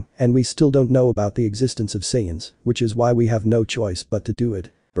strong, and we still don't know about the existence of Saiyans, which is why we have no choice but to do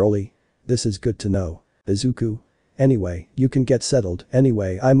it. Broly. This is good to know. Izuku. Anyway, you can get settled,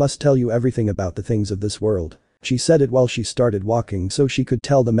 anyway I must tell you everything about the things of this world. She said it while she started walking so she could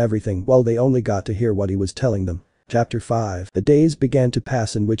tell them everything while they only got to hear what he was telling them. Chapter 5. The days began to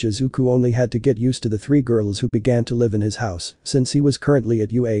pass in which Izuku only had to get used to the 3 girls who began to live in his house, since he was currently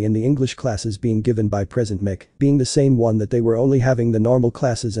at UA in the English classes being given by Present Mick, being the same one that they were only having the normal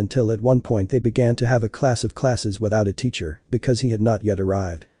classes until at one point they began to have a class of classes without a teacher, because he had not yet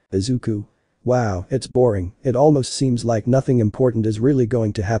arrived. Izuku. Wow, it's boring, it almost seems like nothing important is really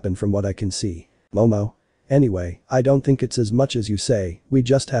going to happen from what I can see. Momo. Anyway, I don't think it's as much as you say, we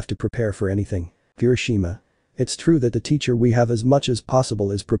just have to prepare for anything. Kirishima. It's true that the teacher we have as much as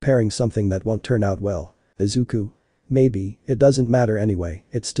possible is preparing something that won't turn out well. Izuku. Maybe, it doesn't matter anyway,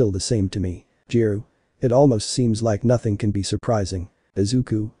 it's still the same to me. Jiru. It almost seems like nothing can be surprising.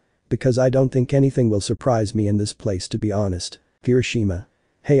 Izuku. Because I don't think anything will surprise me in this place to be honest. Kirishima.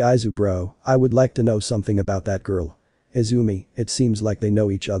 Hey Izu bro, I would like to know something about that girl. Izumi, it seems like they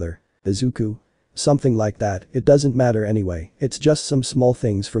know each other. Izuku. Something like that, it doesn't matter anyway, it's just some small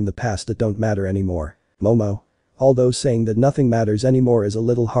things from the past that don't matter anymore. Momo. Although saying that nothing matters anymore is a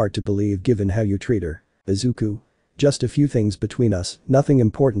little hard to believe given how you treat her. Izuku. Just a few things between us, nothing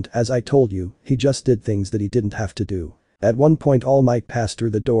important as I told you, he just did things that he didn't have to do. At one point All Might passed through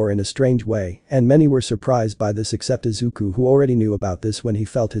the door in a strange way, and many were surprised by this except Izuku who already knew about this when he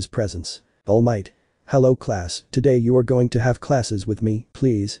felt his presence. All Might. Hello class, today you are going to have classes with me,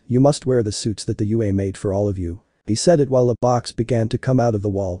 please, you must wear the suits that the UA made for all of you. He said it while a box began to come out of the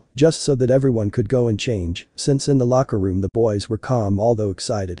wall, just so that everyone could go and change, since in the locker room the boys were calm although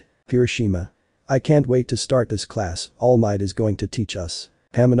excited. Kirishima. I can't wait to start this class, All Might is going to teach us.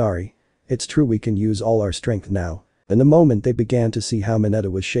 Haminari. It's true we can use all our strength now. In the moment they began to see how Mineta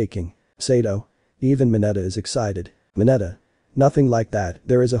was shaking. Sato. Even Mineta is excited. Mineta. Nothing like that,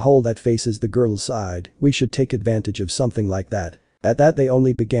 there is a hole that faces the girl's side, we should take advantage of something like that. At that they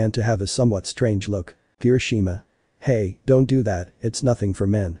only began to have a somewhat strange look. Kirishima. Hey, don't do that, it's nothing for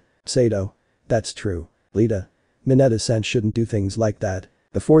men. Sato. That's true. Lita. Mineta-san shouldn't do things like that.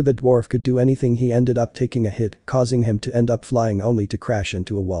 Before the dwarf could do anything he ended up taking a hit, causing him to end up flying only to crash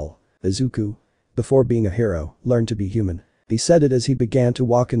into a wall. Izuku. Before being a hero, learn to be human. He said it as he began to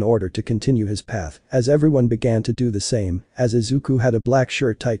walk in order to continue his path, as everyone began to do the same, as Izuku had a black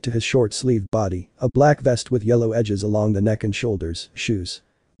shirt tight to his short-sleeved body, a black vest with yellow edges along the neck and shoulders, shoes.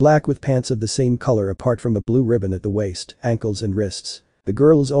 Black with pants of the same color apart from a blue ribbon at the waist, ankles and wrists. The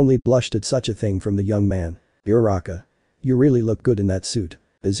girls only blushed at such a thing from the young man. Uraraka. You really look good in that suit.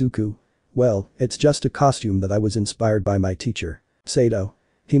 Izuku. Well, it's just a costume that I was inspired by my teacher. Sato.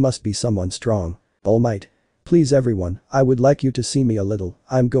 He must be someone strong. All Might. Please everyone, I would like you to see me a little,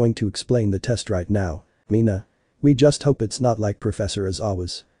 I'm going to explain the test right now. Mina. We just hope it's not like Professor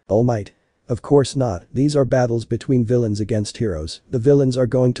Ozawa's. All Might. Of course not, these are battles between villains against heroes, the villains are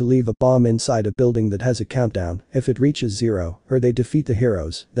going to leave a bomb inside a building that has a countdown, if it reaches 0, or they defeat the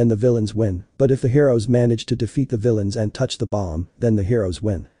heroes, then the villains win, but if the heroes manage to defeat the villains and touch the bomb, then the heroes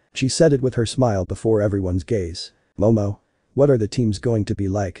win. She said it with her smile before everyone's gaze. Momo. What are the teams going to be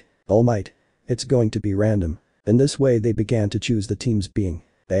like? All Might. It's going to be random. In this way they began to choose the teams being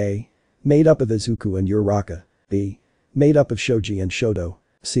A. Made up of Izuku and Uraraka. B. Made up of Shoji and Shoto.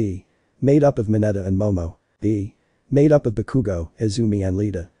 C. Made up of Mineta and Momo. D. Made up of Bakugo, Izumi and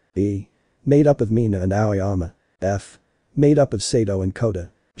Lita. E. Made up of Mina and Aoyama. F. Made up of Sato and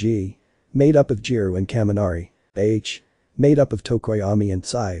Kota. G. Made up of Jiro and Kaminari. H. Made up of Tokoyami and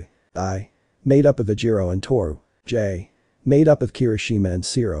Sai. I. Made up of Ajiro and Toru. J. Made up of Kirishima and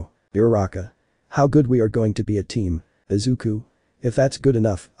Shiro. Uraraka. How good we are going to be a team. Izuku. If that's good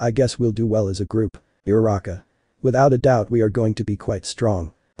enough, I guess we'll do well as a group. Uraraka. Without a doubt we are going to be quite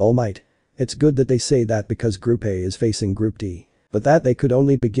strong. All Might. It's good that they say that because Group A is facing Group D. But that they could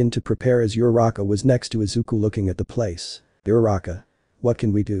only begin to prepare as Uraraka was next to Izuku looking at the place. Uraraka. What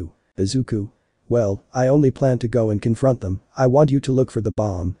can we do? Izuku. Well, I only plan to go and confront them. I want you to look for the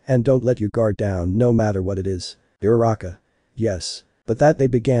bomb and don't let your guard down no matter what it is. Uraraka. Yes. But that they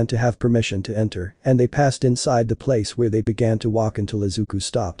began to have permission to enter and they passed inside the place where they began to walk until Izuku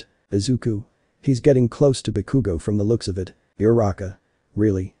stopped. Izuku. He's getting close to Bakugo from the looks of it. Uraraka.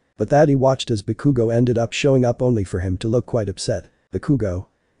 Really? But that he watched as Bakugo ended up showing up only for him to look quite upset. Bakugo.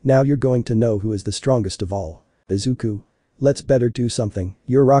 Now you're going to know who is the strongest of all. Izuku. Let's better do something.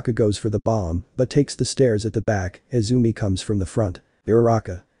 Uraraka goes for the bomb but takes the stairs at the back. Izumi comes from the front.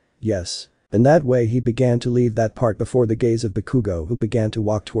 Uraraka. Yes. In that way he began to leave that part before the gaze of Bakugo who began to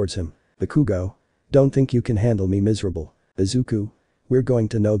walk towards him. Bakugo. Don't think you can handle me miserable. Izuku. We're going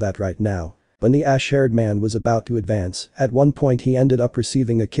to know that right now. When the ash-haired man was about to advance, at one point he ended up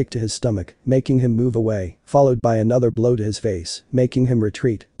receiving a kick to his stomach, making him move away, followed by another blow to his face, making him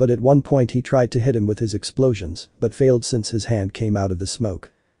retreat, but at one point he tried to hit him with his explosions, but failed since his hand came out of the smoke.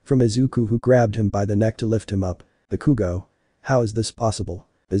 From Izuku who grabbed him by the neck to lift him up. Bakugo. How is this possible?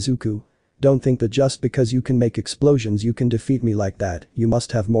 Izuku. Don't think that just because you can make explosions you can defeat me like that, you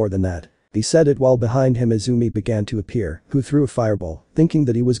must have more than that. He said it while behind him Izumi began to appear, who threw a fireball, thinking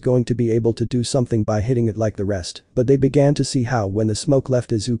that he was going to be able to do something by hitting it like the rest, but they began to see how when the smoke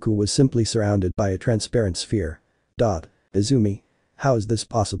left Izuku was simply surrounded by a transparent sphere. Izumi. How is this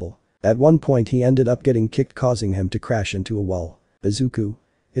possible? At one point he ended up getting kicked causing him to crash into a wall. Izuku.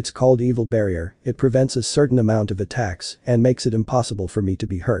 It's called Evil Barrier, it prevents a certain amount of attacks and makes it impossible for me to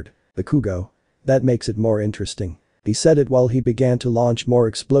be hurt. Bakugo. That makes it more interesting. He said it while he began to launch more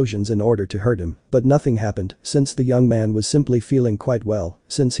explosions in order to hurt him, but nothing happened since the young man was simply feeling quite well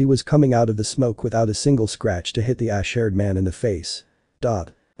since he was coming out of the smoke without a single scratch to hit the ash-haired man in the face.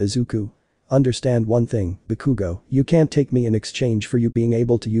 Izuku. Understand one thing, Bakugo, you can't take me in exchange for you being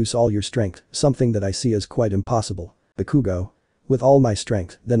able to use all your strength, something that I see as quite impossible. Bakugo. With all my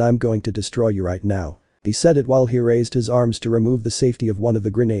strength, then I'm going to destroy you right now. He said it while he raised his arms to remove the safety of one of the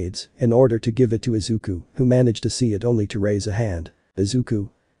grenades in order to give it to Izuku, who managed to see it only to raise a hand. Izuku.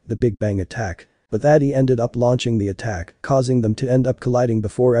 The Big Bang attack. But that he ended up launching the attack, causing them to end up colliding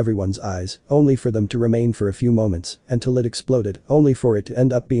before everyone's eyes, only for them to remain for a few moments until it exploded, only for it to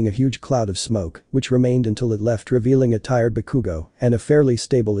end up being a huge cloud of smoke, which remained until it left revealing a tired Bakugo and a fairly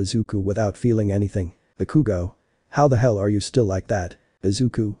stable Izuku without feeling anything. Bakugo. How the hell are you still like that?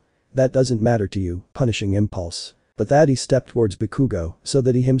 Izuku. That doesn't matter to you, punishing impulse. But that he stepped towards Bakugo so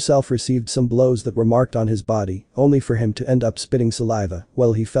that he himself received some blows that were marked on his body, only for him to end up spitting saliva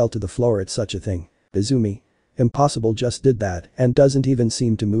while he fell to the floor at such a thing. Izumi. Impossible just did that and doesn't even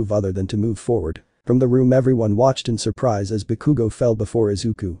seem to move other than to move forward. From the room everyone watched in surprise as Bakugo fell before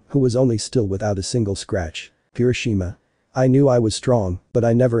Izuku, who was only still without a single scratch. Kirishima. I knew I was strong, but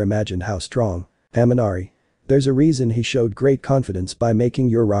I never imagined how strong. Kaminari. There's a reason he showed great confidence by making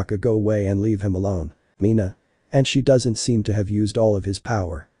Uraraka go away and leave him alone. Mina. And she doesn't seem to have used all of his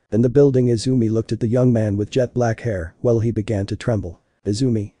power. In the building Izumi looked at the young man with jet black hair while he began to tremble.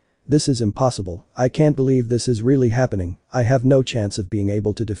 Izumi. This is impossible, I can't believe this is really happening, I have no chance of being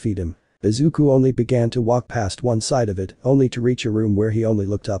able to defeat him. Izuku only began to walk past one side of it only to reach a room where he only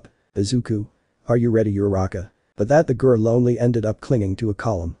looked up. Izuku. Are you ready Uraraka? But that the girl only ended up clinging to a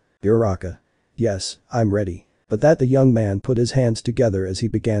column. Uraraka. Yes, I'm ready. But that the young man put his hands together as he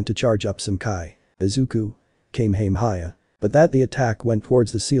began to charge up some Kai. Izuku. Kamehameha. But that the attack went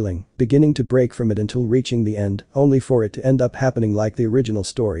towards the ceiling, beginning to break from it until reaching the end, only for it to end up happening like the original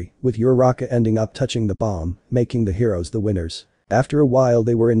story, with Uraraka ending up touching the bomb, making the heroes the winners. After a while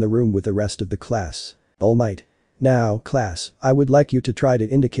they were in the room with the rest of the class. All Might. Now, class, I would like you to try to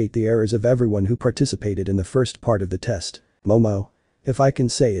indicate the errors of everyone who participated in the first part of the test. Momo. If I can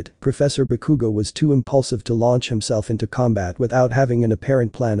say it, Professor Bakugo was too impulsive to launch himself into combat without having an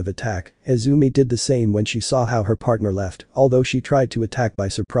apparent plan of attack. Izumi did the same when she saw how her partner left, although she tried to attack by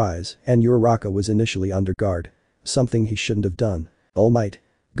surprise, and Uraraka was initially under guard. Something he shouldn't have done. All Might.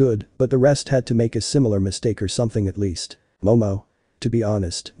 Good, but the rest had to make a similar mistake or something at least. Momo. To be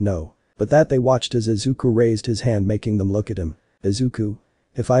honest, no. But that they watched as Izuku raised his hand making them look at him. Izuku.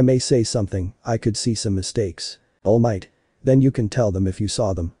 If I may say something, I could see some mistakes. All Might. Then you can tell them if you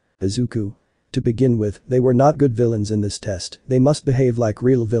saw them. Izuku. To begin with, they were not good villains in this test, they must behave like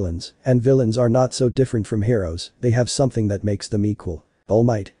real villains, and villains are not so different from heroes, they have something that makes them equal. All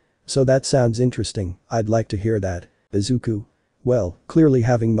Might. So that sounds interesting, I'd like to hear that. Izuku. Well, clearly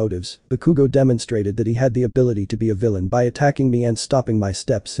having motives, Bakugo demonstrated that he had the ability to be a villain by attacking me and stopping my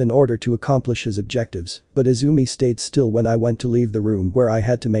steps in order to accomplish his objectives, but Izumi stayed still when I went to leave the room where I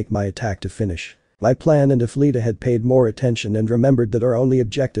had to make my attack to finish my plan, and if Lita had paid more attention and remembered that our only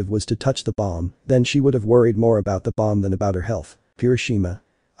objective was to touch the bomb, then she would have worried more about the bomb than about her health. Kirishima.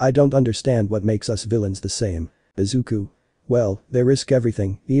 I don't understand what makes us villains the same. Izuku. Well, they risk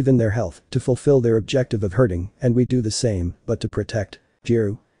everything, even their health, to fulfill their objective of hurting, and we do the same, but to protect.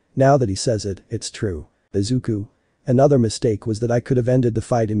 Jiru. Now that he says it, it's true. Izuku. Another mistake was that I could have ended the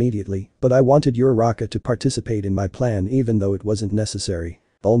fight immediately, but I wanted Uraraka to participate in my plan even though it wasn't necessary.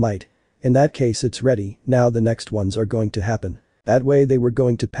 All Might. In that case it's ready, now the next ones are going to happen. That way they were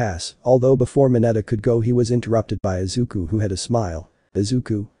going to pass, although before Mineta could go he was interrupted by Izuku, who had a smile.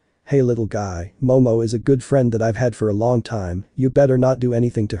 Izuku. Hey little guy, Momo is a good friend that I've had for a long time, you better not do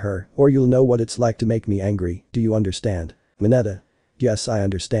anything to her, or you'll know what it's like to make me angry, do you understand? Mineta. Yes, I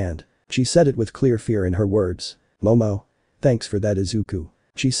understand. She said it with clear fear in her words. Momo. Thanks for that, Izuku.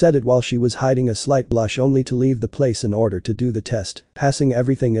 She said it while she was hiding a slight blush, only to leave the place in order to do the test, passing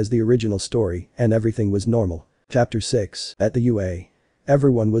everything as the original story, and everything was normal. Chapter 6. At the UA.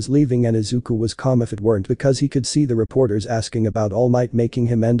 Everyone was leaving and Izuku was calm, if it weren't because he could see the reporters asking about All Might, making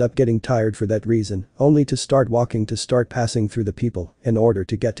him end up getting tired for that reason, only to start walking to start passing through the people in order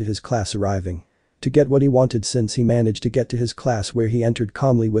to get to his class, arriving to get what he wanted, since he managed to get to his class where he entered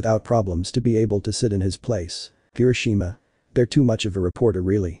calmly without problems to be able to sit in his place. Kirishima. They're too much of a reporter,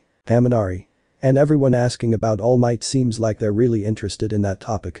 really. Haminari. And everyone asking about All Might seems like they're really interested in that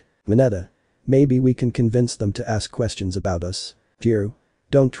topic. Mineta. Maybe we can convince them to ask questions about us. Jiru.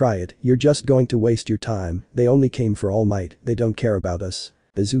 Don't try it, you're just going to waste your time, they only came for All Might, they don't care about us.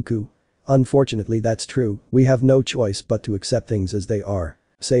 Izuku. Unfortunately that's true, we have no choice but to accept things as they are.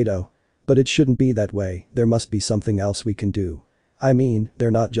 Sato. But it shouldn't be that way, there must be something else we can do. I mean,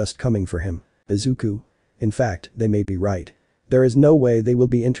 they're not just coming for him. Izuku. In fact, they may be right. There is no way they will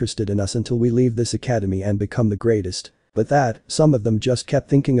be interested in us until we leave this academy and become the greatest. But that, some of them just kept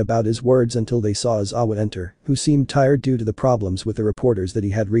thinking about his words until they saw Izawa enter, who seemed tired due to the problems with the reporters that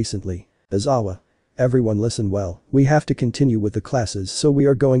he had recently. Izawa. Everyone listen well, we have to continue with the classes, so we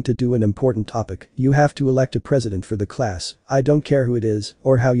are going to do an important topic. You have to elect a president for the class, I don't care who it is,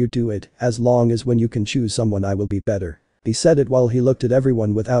 or how you do it, as long as when you can choose someone I will be better. He said it while he looked at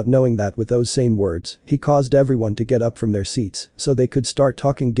everyone without knowing that with those same words, he caused everyone to get up from their seats so they could start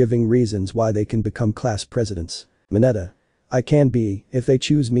talking, giving reasons why they can become class presidents. Mineta. I can be, if they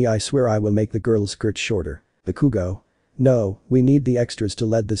choose me I swear I will make the girls' skirts shorter. Bakugo. No, we need the extras to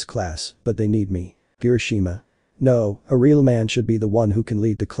lead this class, but they need me. Kirishima. No, a real man should be the one who can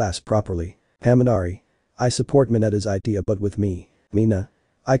lead the class properly. Haminari. I support Mineta's idea, but with me. Mina.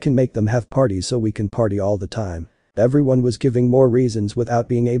 I can make them have parties so we can party all the time. Everyone was giving more reasons without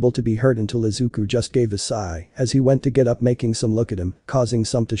being able to be heard until Izuku just gave a sigh as he went to get up, making some look at him, causing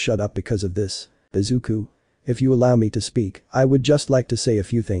some to shut up because of this. Izuku. If you allow me to speak, I would just like to say a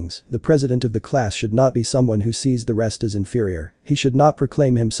few things. The president of the class should not be someone who sees the rest as inferior. He should not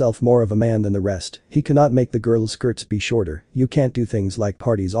proclaim himself more of a man than the rest. He cannot make the girls' skirts be shorter. You can't do things like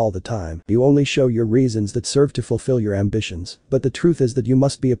parties all the time. You only show your reasons that serve to fulfill your ambitions. But the truth is that you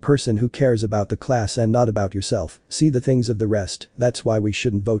must be a person who cares about the class and not about yourself. See the things of the rest, that's why we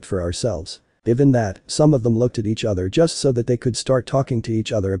shouldn't vote for ourselves. Given that, some of them looked at each other just so that they could start talking to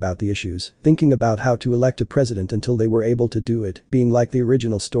each other about the issues, thinking about how to elect a president until they were able to do it, being like the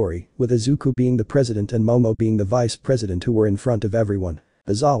original story, with Izuku being the president and Momo being the vice president who were in front of everyone.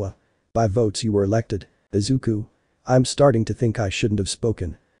 Izawa. By votes you were elected. Izuku. I'm starting to think I shouldn't have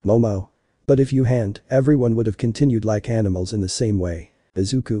spoken. Momo. But if you hadn't, everyone would have continued like animals in the same way.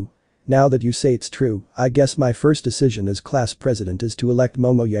 Izuku. Now that you say it's true, I guess my first decision as class president is to elect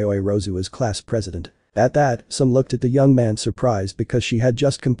Momo Yaoi Rozu as class president. At that, some looked at the young man surprised because she had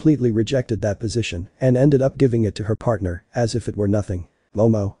just completely rejected that position and ended up giving it to her partner, as if it were nothing.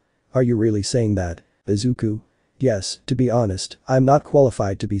 Momo. Are you really saying that? Izuku. Yes, to be honest, I'm not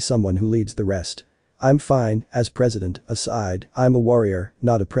qualified to be someone who leads the rest. I'm fine, as president, aside, I'm a warrior,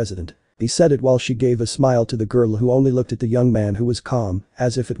 not a president. He said it while she gave a smile to the girl who only looked at the young man who was calm,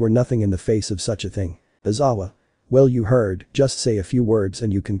 as if it were nothing in the face of such a thing. Izawa. Well, you heard, just say a few words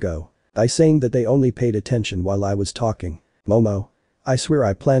and you can go. By saying that they only paid attention while I was talking. Momo. I swear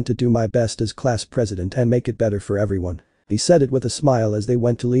I plan to do my best as class president and make it better for everyone. He said it with a smile as they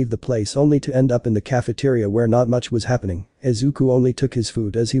went to leave the place only to end up in the cafeteria where not much was happening. Izuku only took his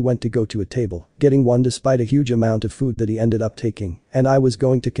food as he went to go to a table, getting one despite a huge amount of food that he ended up taking, and I was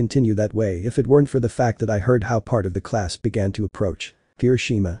going to continue that way if it weren't for the fact that I heard how part of the class began to approach.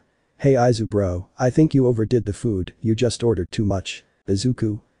 Kirishima. Hey Izu bro, I think you overdid the food, you just ordered too much.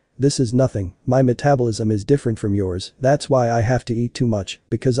 Izuku. This is nothing, my metabolism is different from yours, that's why I have to eat too much,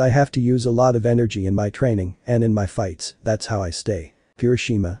 because I have to use a lot of energy in my training, and in my fights, that's how I stay.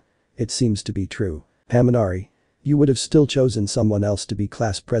 Kirishima. It seems to be true. Haminari. You would have still chosen someone else to be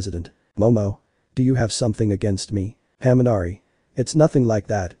class president. Momo. Do you have something against me? Haminari. It's nothing like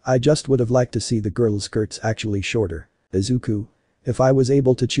that, I just would have liked to see the girl's skirts actually shorter. Izuku. If I was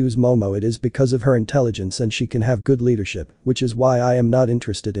able to choose Momo it is because of her intelligence and she can have good leadership, which is why I am not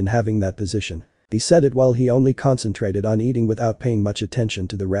interested in having that position. He said it while he only concentrated on eating without paying much attention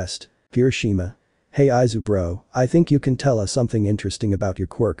to the rest. Kirishima. Hey Izu bro, I think you can tell us something interesting about your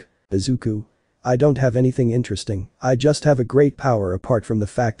quirk. Izuku. I don't have anything interesting, I just have a great power apart from the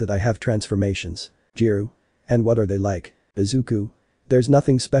fact that I have transformations. Jiru. And what are they like? Izuku. There's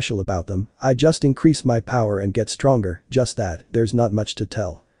nothing special about them, I just increase my power and get stronger, just that, there's not much to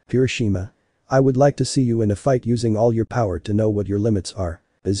tell. Kirishima. I would like to see you in a fight using all your power to know what your limits are.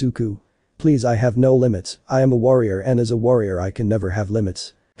 Izuku. Please I have no limits, I am a warrior and as a warrior I can never have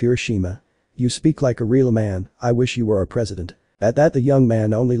limits. Kirishima. You speak like a real man, I wish you were our president. At that the young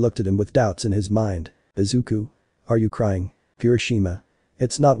man only looked at him with doubts in his mind. Izuku. Are you crying? Kirishima.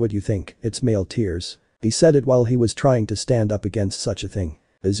 It's not what you think, it's male tears. He said it while he was trying to stand up against such a thing.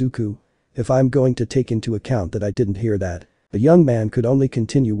 Izuku. If I'm going to take into account that I didn't hear that. The young man could only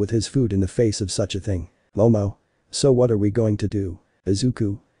continue with his food in the face of such a thing. Momo. So what are we going to do?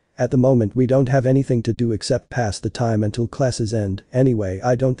 Izuku. At the moment we don't have anything to do except pass the time until classes end, anyway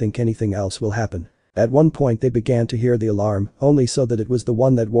I don't think anything else will happen. At one point they began to hear the alarm, only so that it was the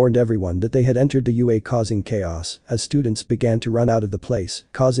one that warned everyone that they had entered the UA causing chaos, as students began to run out of the place,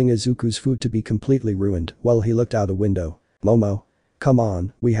 causing Izuku's food to be completely ruined while he looked out a window. Momo. Come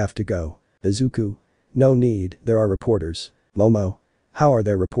on, we have to go. Izuku. No need, there are reporters. Momo. How are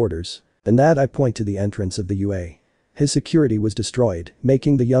there reporters? And that I point to the entrance of the UA. His security was destroyed,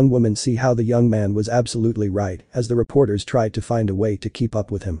 making the young woman see how the young man was absolutely right as the reporters tried to find a way to keep up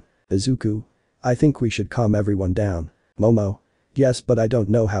with him. Izuku. I think we should calm everyone down. Momo. Yes but I don't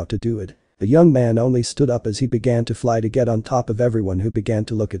know how to do it. The young man only stood up as he began to fly to get on top of everyone who began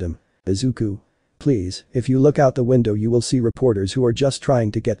to look at him. Izuku. Please, if you look out the window you will see reporters who are just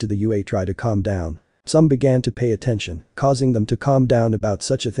trying to get to the UA try to calm down. Some began to pay attention, causing them to calm down about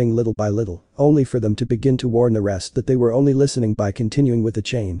such a thing little by little, only for them to begin to warn the rest that they were only listening by continuing with the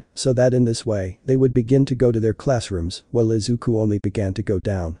chain, so that in this way, they would begin to go to their classrooms, while Izuku only began to go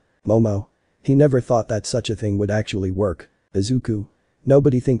down. Momo. He never thought that such a thing would actually work. Izuku.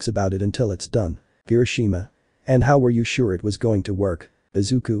 Nobody thinks about it until it's done. Kirishima. And how were you sure it was going to work?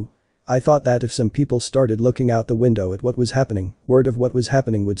 Izuku. I thought that if some people started looking out the window at what was happening, word of what was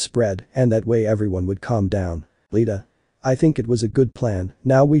happening would spread, and that way everyone would calm down. Lita. I think it was a good plan,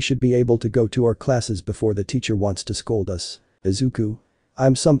 now we should be able to go to our classes before the teacher wants to scold us. Izuku.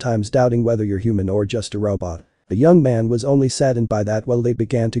 I'm sometimes doubting whether you're human or just a robot. The young man was only saddened by that while they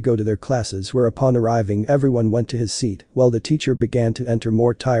began to go to their classes where upon arriving everyone went to his seat while the teacher began to enter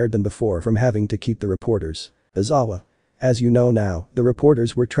more tired than before from having to keep the reporters. Izawa. As you know now, the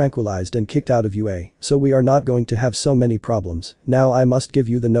reporters were tranquilized and kicked out of UA, so we are not going to have so many problems. Now I must give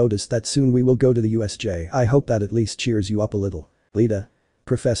you the notice that soon we will go to the USJ. I hope that at least cheers you up a little. Lita.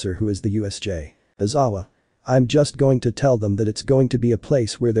 Professor, who is the USJ? Izawa. I'm just going to tell them that it's going to be a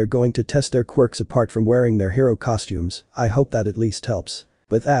place where they're going to test their quirks apart from wearing their hero costumes. I hope that at least helps.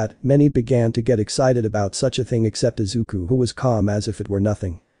 With that, many began to get excited about such a thing except Izuku, who was calm as if it were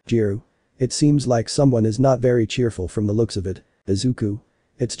nothing. Jiru. It seems like someone is not very cheerful from the looks of it. Izuku.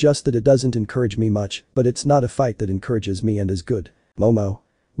 It's just that it doesn't encourage me much, but it's not a fight that encourages me and is good. Momo.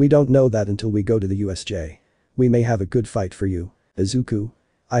 We don't know that until we go to the USJ. We may have a good fight for you. Izuku.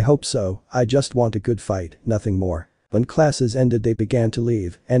 I hope so, I just want a good fight, nothing more. When classes ended they began to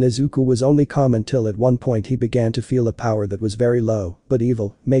leave, and Izuku was only calm until at one point he began to feel a power that was very low, but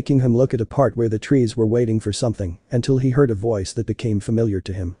evil, making him look at a part where the trees were waiting for something, until he heard a voice that became familiar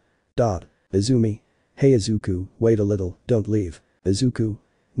to him. Izumi. Hey Izuku, wait a little, don't leave. Izuku.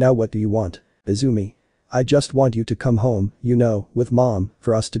 Now what do you want? Izumi. I just want you to come home, you know, with mom,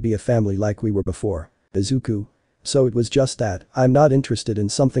 for us to be a family like we were before. Izuku. So it was just that, I'm not interested in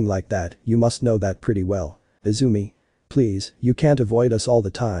something like that, you must know that pretty well. Izumi. Please, you can't avoid us all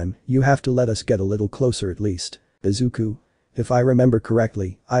the time, you have to let us get a little closer at least. Izuku. If I remember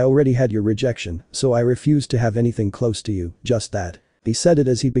correctly, I already had your rejection, so I refused to have anything close to you, just that. He said it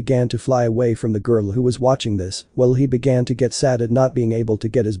as he began to fly away from the girl who was watching this, while he began to get sad at not being able to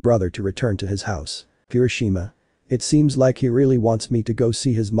get his brother to return to his house. Hiroshima. It seems like he really wants me to go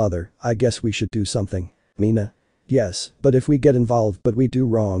see his mother, I guess we should do something. Mina. Yes, but if we get involved but we do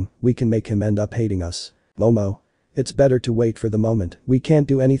wrong, we can make him end up hating us. Momo. It's better to wait for the moment, we can't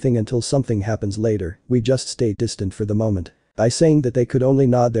do anything until something happens later, we just stay distant for the moment. By saying that they could only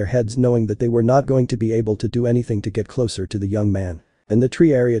nod their heads knowing that they were not going to be able to do anything to get closer to the young man. In the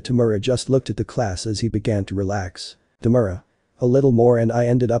tree area Tamura just looked at the class as he began to relax. Tamura. A little more and I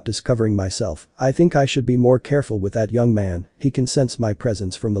ended up discovering myself, I think I should be more careful with that young man, he can sense my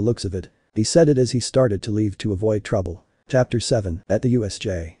presence from the looks of it. He said it as he started to leave to avoid trouble. Chapter 7. At the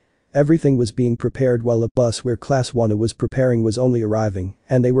USJ. Everything was being prepared while a bus where Class 1 was preparing was only arriving,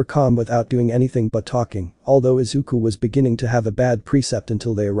 and they were calm without doing anything but talking, although Izuku was beginning to have a bad precept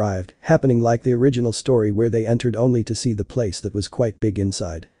until they arrived, happening like the original story where they entered only to see the place that was quite big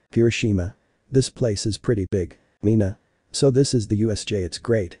inside. Hiroshima. This place is pretty big. Mina. So this is the USJ, it's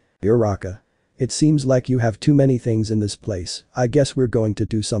great. Uraka. It seems like you have too many things in this place, I guess we're going to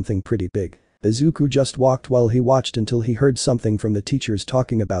do something pretty big. Izuku just walked while he watched until he heard something from the teachers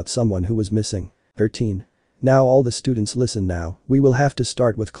talking about someone who was missing. 13. Now all the students listen now, we will have to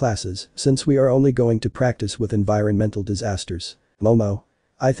start with classes, since we are only going to practice with environmental disasters. Momo.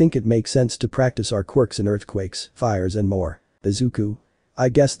 I think it makes sense to practice our quirks in earthquakes, fires and more. Izuku. I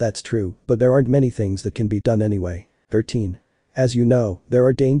guess that's true, but there aren't many things that can be done anyway. 13. As you know, there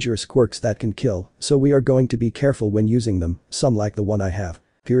are dangerous quirks that can kill, so we are going to be careful when using them, some like the one I have.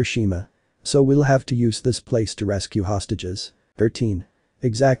 Hiroshima. So we'll have to use this place to rescue hostages. 13.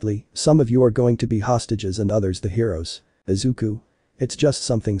 Exactly, some of you are going to be hostages and others the heroes. Izuku. It's just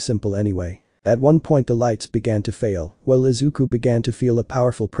something simple anyway. At one point the lights began to fail, while Izuku began to feel a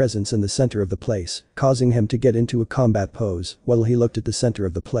powerful presence in the center of the place, causing him to get into a combat pose while he looked at the center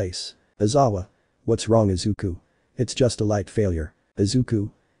of the place. Izawa. What's wrong Izuku? It's just a light failure.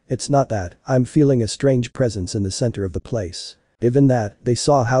 Izuku. It's not that, I'm feeling a strange presence in the center of the place. Even that, they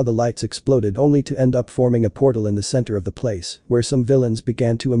saw how the lights exploded only to end up forming a portal in the center of the place, where some villains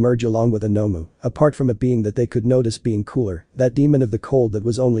began to emerge along with a Nomu, apart from a being that they could notice being cooler, that demon of the cold that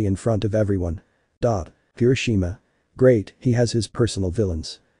was only in front of everyone. Hiroshima. Great, he has his personal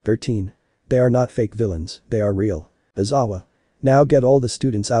villains. 13. They are not fake villains, they are real. Izawa. Now get all the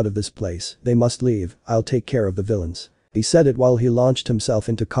students out of this place, they must leave, I'll take care of the villains. He said it while he launched himself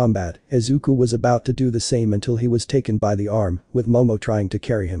into combat. Izuku was about to do the same until he was taken by the arm, with Momo trying to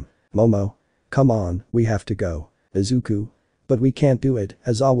carry him. Momo. Come on, we have to go. Izuku. But we can't do it,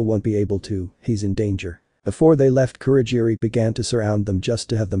 Izawa won't be able to, he's in danger. Before they left Kurogiri began to surround them just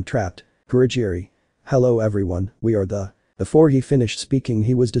to have them trapped. Kurogiri. Hello everyone, we are the. Before he finished speaking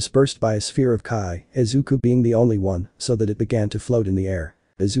he was dispersed by a sphere of Kai, Izuku being the only one, so that it began to float in the air.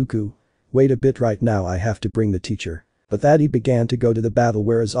 Izuku. Wait a bit right now I have to bring the teacher. But that he began to go to the battle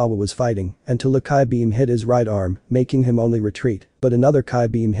where Izawa was fighting, until a Kai beam hit his right arm, making him only retreat, but another Kai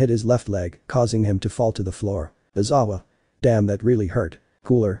beam hit his left leg, causing him to fall to the floor. Izawa. Damn that really hurt.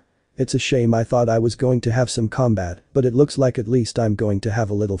 Cooler. It's a shame I thought I was going to have some combat, but it looks like at least I'm going to have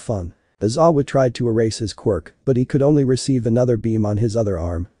a little fun. Izawa tried to erase his quirk, but he could only receive another beam on his other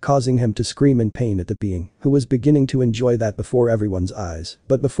arm, causing him to scream in pain at the being, who was beginning to enjoy that before everyone's eyes,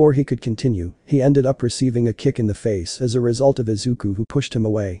 but before he could continue, he ended up receiving a kick in the face as a result of Izuku who pushed him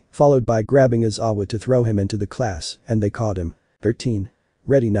away, followed by grabbing Izawa to throw him into the class, and they caught him. 13.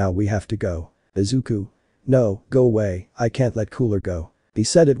 Ready now we have to go. Izuku. No, go away, I can't let Cooler go. He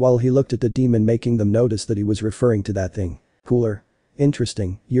said it while he looked at the demon making them notice that he was referring to that thing. Cooler.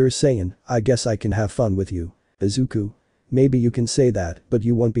 Interesting, you're a Saiyan, I guess I can have fun with you. Izuku. Maybe you can say that, but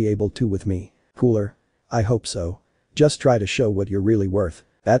you won't be able to with me. Cooler. I hope so. Just try to show what you're really worth.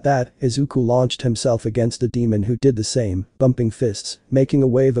 At that, Izuku launched himself against the demon who did the same, bumping fists, making a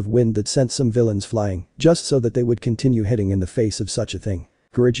wave of wind that sent some villains flying, just so that they would continue hitting in the face of such a thing.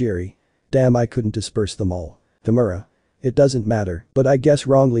 Kurogiri. Damn I couldn't disperse them all. Tamura. It doesn't matter, but I guess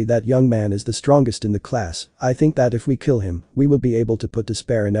wrongly that young man is the strongest in the class, I think that if we kill him, we will be able to put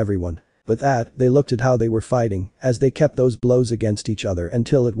despair in everyone. With that, they looked at how they were fighting, as they kept those blows against each other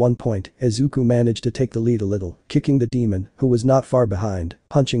until at one point, Izuku managed to take the lead a little, kicking the demon, who was not far behind,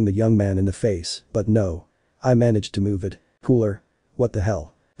 punching the young man in the face, but no. I managed to move it. Cooler. What the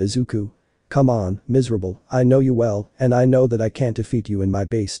hell? Izuku. Come on, miserable, I know you well, and I know that I can't defeat you in my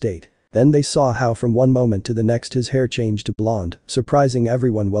base state. Then they saw how from one moment to the next his hair changed to blonde, surprising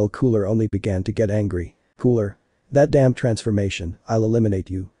everyone while Cooler only began to get angry. Cooler. That damn transformation, I'll eliminate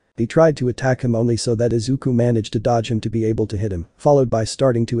you. He tried to attack him only so that Izuku managed to dodge him to be able to hit him, followed by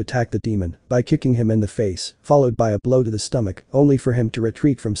starting to attack the demon by kicking him in the face, followed by a blow to the stomach, only for him to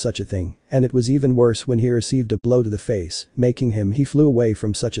retreat from such a thing, and it was even worse when he received a blow to the face, making him he flew away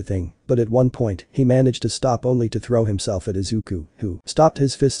from such a thing, but at one point, he managed to stop only to throw himself at Izuku, who stopped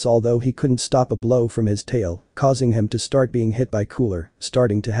his fists although he couldn't stop a blow from his tail, causing him to start being hit by Cooler,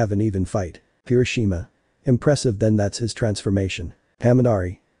 starting to have an even fight. Hiroshima. Impressive. Then that's his transformation.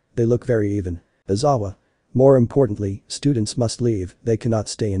 Haminari. They look very even. Izawa. More importantly, students must leave, they cannot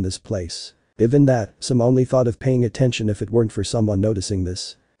stay in this place. Even that, some only thought of paying attention if it weren't for someone noticing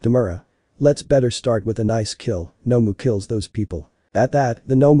this. Tamura. Let's better start with a nice kill, Nomu kills those people. At that,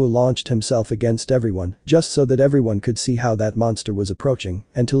 the Nomu launched himself against everyone, just so that everyone could see how that monster was approaching,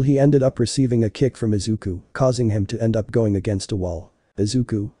 until he ended up receiving a kick from Izuku, causing him to end up going against a wall.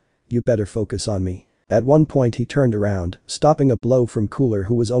 Izuku. You better focus on me. At one point he turned around, stopping a blow from Cooler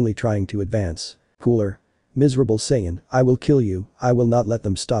who was only trying to advance. Cooler. Miserable Saiyan, I will kill you, I will not let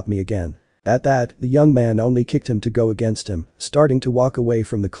them stop me again. At that, the young man only kicked him to go against him, starting to walk away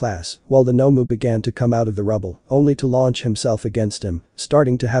from the class, while the Nomu began to come out of the rubble, only to launch himself against him,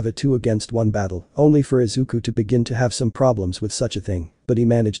 starting to have a 2-against-1 battle, only for Izuku to begin to have some problems with such a thing, but he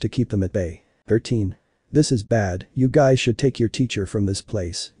managed to keep them at bay. 13. This is bad, you guys should take your teacher from this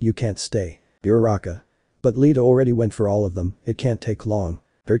place, you can't stay. Uraraka. But Lita already went for all of them, it can't take long.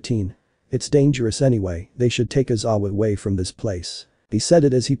 13. It's dangerous anyway, they should take Izawa away from this place. He said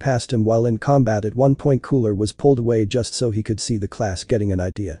it as he passed him while in combat. At one point Cooler was pulled away just so he could see the class getting an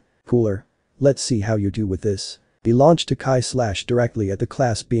idea. Cooler. Let's see how you do with this. He launched a Kai slash directly at the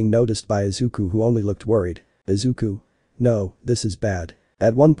class being noticed by Izuku who only looked worried. Izuku. No, this is bad.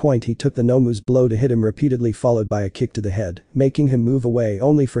 At one point he took the Nomu's blow to hit him repeatedly followed by a kick to the head, making him move away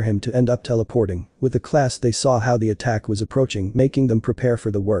only for him to end up teleporting. With the class they saw how the attack was approaching, making them prepare for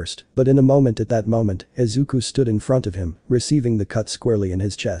the worst, but in a moment at that moment, Izuku stood in front of him, receiving the cut squarely in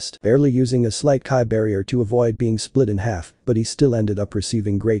his chest, barely using a slight Kai barrier to avoid being split in half, but he still ended up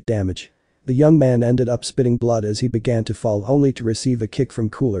receiving great damage. The young man ended up spitting blood as he began to fall only to receive a kick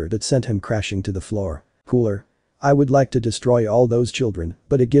from Cooler that sent him crashing to the floor. Cooler. I would like to destroy all those children,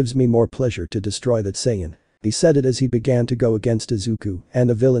 but it gives me more pleasure to destroy that Saiyan. He said it as he began to go against Izuku, and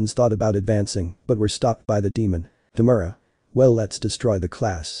the villains thought about advancing, but were stopped by the demon. Tamura. Well, let's destroy the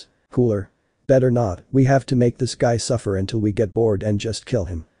class. Cooler. Better not, we have to make this guy suffer until we get bored and just kill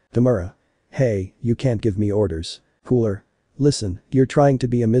him. Tamura. Hey, you can't give me orders. Cooler. Listen, you're trying to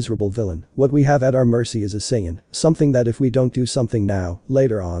be a miserable villain, what we have at our mercy is a Saiyan, something that if we don't do something now,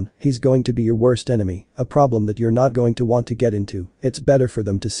 later on, he's going to be your worst enemy, a problem that you're not going to want to get into, it's better for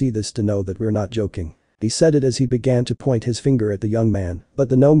them to see this to know that we're not joking. He said it as he began to point his finger at the young man, but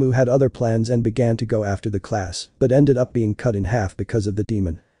the Nomu had other plans and began to go after the class, but ended up being cut in half because of the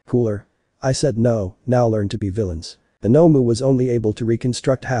demon. Cooler. I said no, now learn to be villains. The Nomu was only able to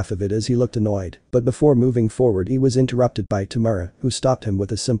reconstruct half of it as he looked annoyed, but before moving forward he was interrupted by Tamura, who stopped him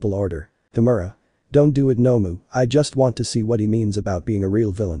with a simple order. Tamura. Don't do it Nomu, I just want to see what he means about being a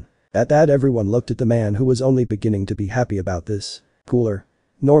real villain. At that everyone looked at the man who was only beginning to be happy about this. Cooler.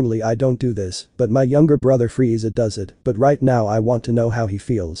 Normally I don't do this, but my younger brother Frieza does it, but right now I want to know how he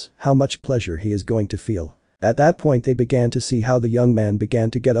feels, how much pleasure he is going to feel. At that point they began to see how the young man began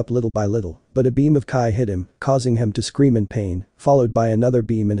to get up little by little, but a beam of Kai hit him, causing him to scream in pain, followed by another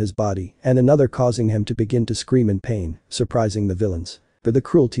beam in his body, and another causing him to begin to scream in pain, surprising the villains. For the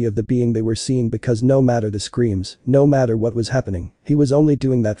cruelty of the being they were seeing because no matter the screams, no matter what was happening, he was only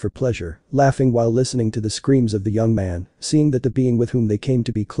doing that for pleasure, laughing while listening to the screams of the young man, seeing that the being with whom they came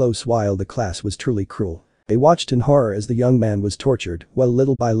to be close while the class was truly cruel. They watched in horror as the young man was tortured, while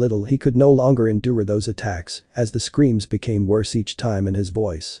little by little he could no longer endure those attacks, as the screams became worse each time in his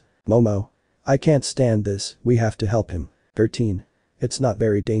voice. Momo. I can't stand this, we have to help him. 13. It's not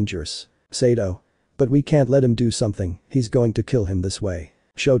very dangerous. Sato. But we can't let him do something, he's going to kill him this way.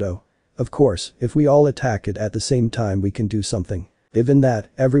 Shoto. Of course, if we all attack it at the same time we can do something. Even that,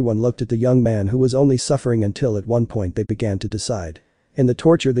 everyone looked at the young man who was only suffering until at one point they began to decide. In the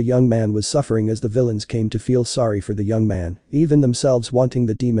torture the young man was suffering as the villains came to feel sorry for the young man, even themselves wanting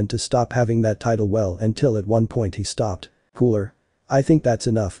the demon to stop having that title well until at one point he stopped. Cooler. I think that's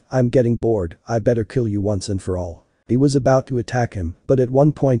enough, I'm getting bored, I better kill you once and for all. He was about to attack him, but at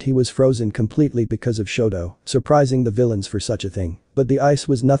one point he was frozen completely because of Shoto, surprising the villains for such a thing, but the ice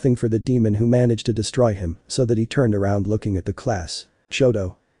was nothing for the demon who managed to destroy him, so that he turned around looking at the class.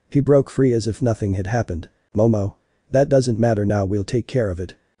 Shoto. He broke free as if nothing had happened. Momo. That doesn't matter now, we'll take care of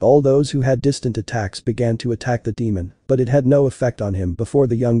it. All those who had distant attacks began to attack the demon, but it had no effect on him before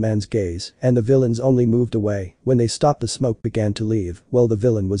the young man's gaze, and the villains only moved away. When they stopped, the smoke began to leave, while the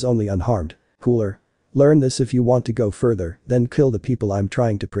villain was only unharmed. Cooler. Learn this if you want to go further, then kill the people I'm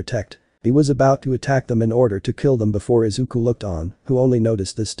trying to protect. He was about to attack them in order to kill them before Izuku looked on, who only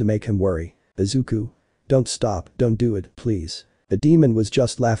noticed this to make him worry. Izuku. Don't stop, don't do it, please. The demon was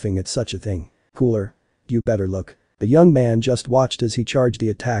just laughing at such a thing. Cooler. You better look. The young man just watched as he charged the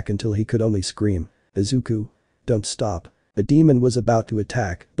attack until he could only scream. Izuku. Don't stop. The demon was about to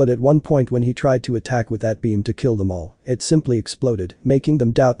attack, but at one point when he tried to attack with that beam to kill them all, it simply exploded, making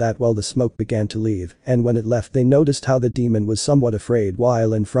them doubt that while the smoke began to leave, and when it left they noticed how the demon was somewhat afraid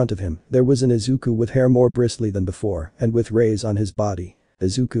while in front of him, there was an Izuku with hair more bristly than before, and with rays on his body.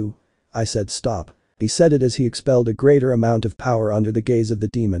 Izuku. I said stop. He said it as he expelled a greater amount of power under the gaze of the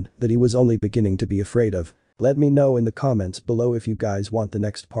demon that he was only beginning to be afraid of. Let me know in the comments below if you guys want the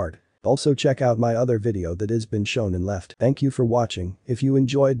next part. Also check out my other video that has been shown and left. Thank you for watching. If you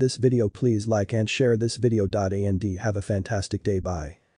enjoyed this video please like and share this video. And have a fantastic day. Bye.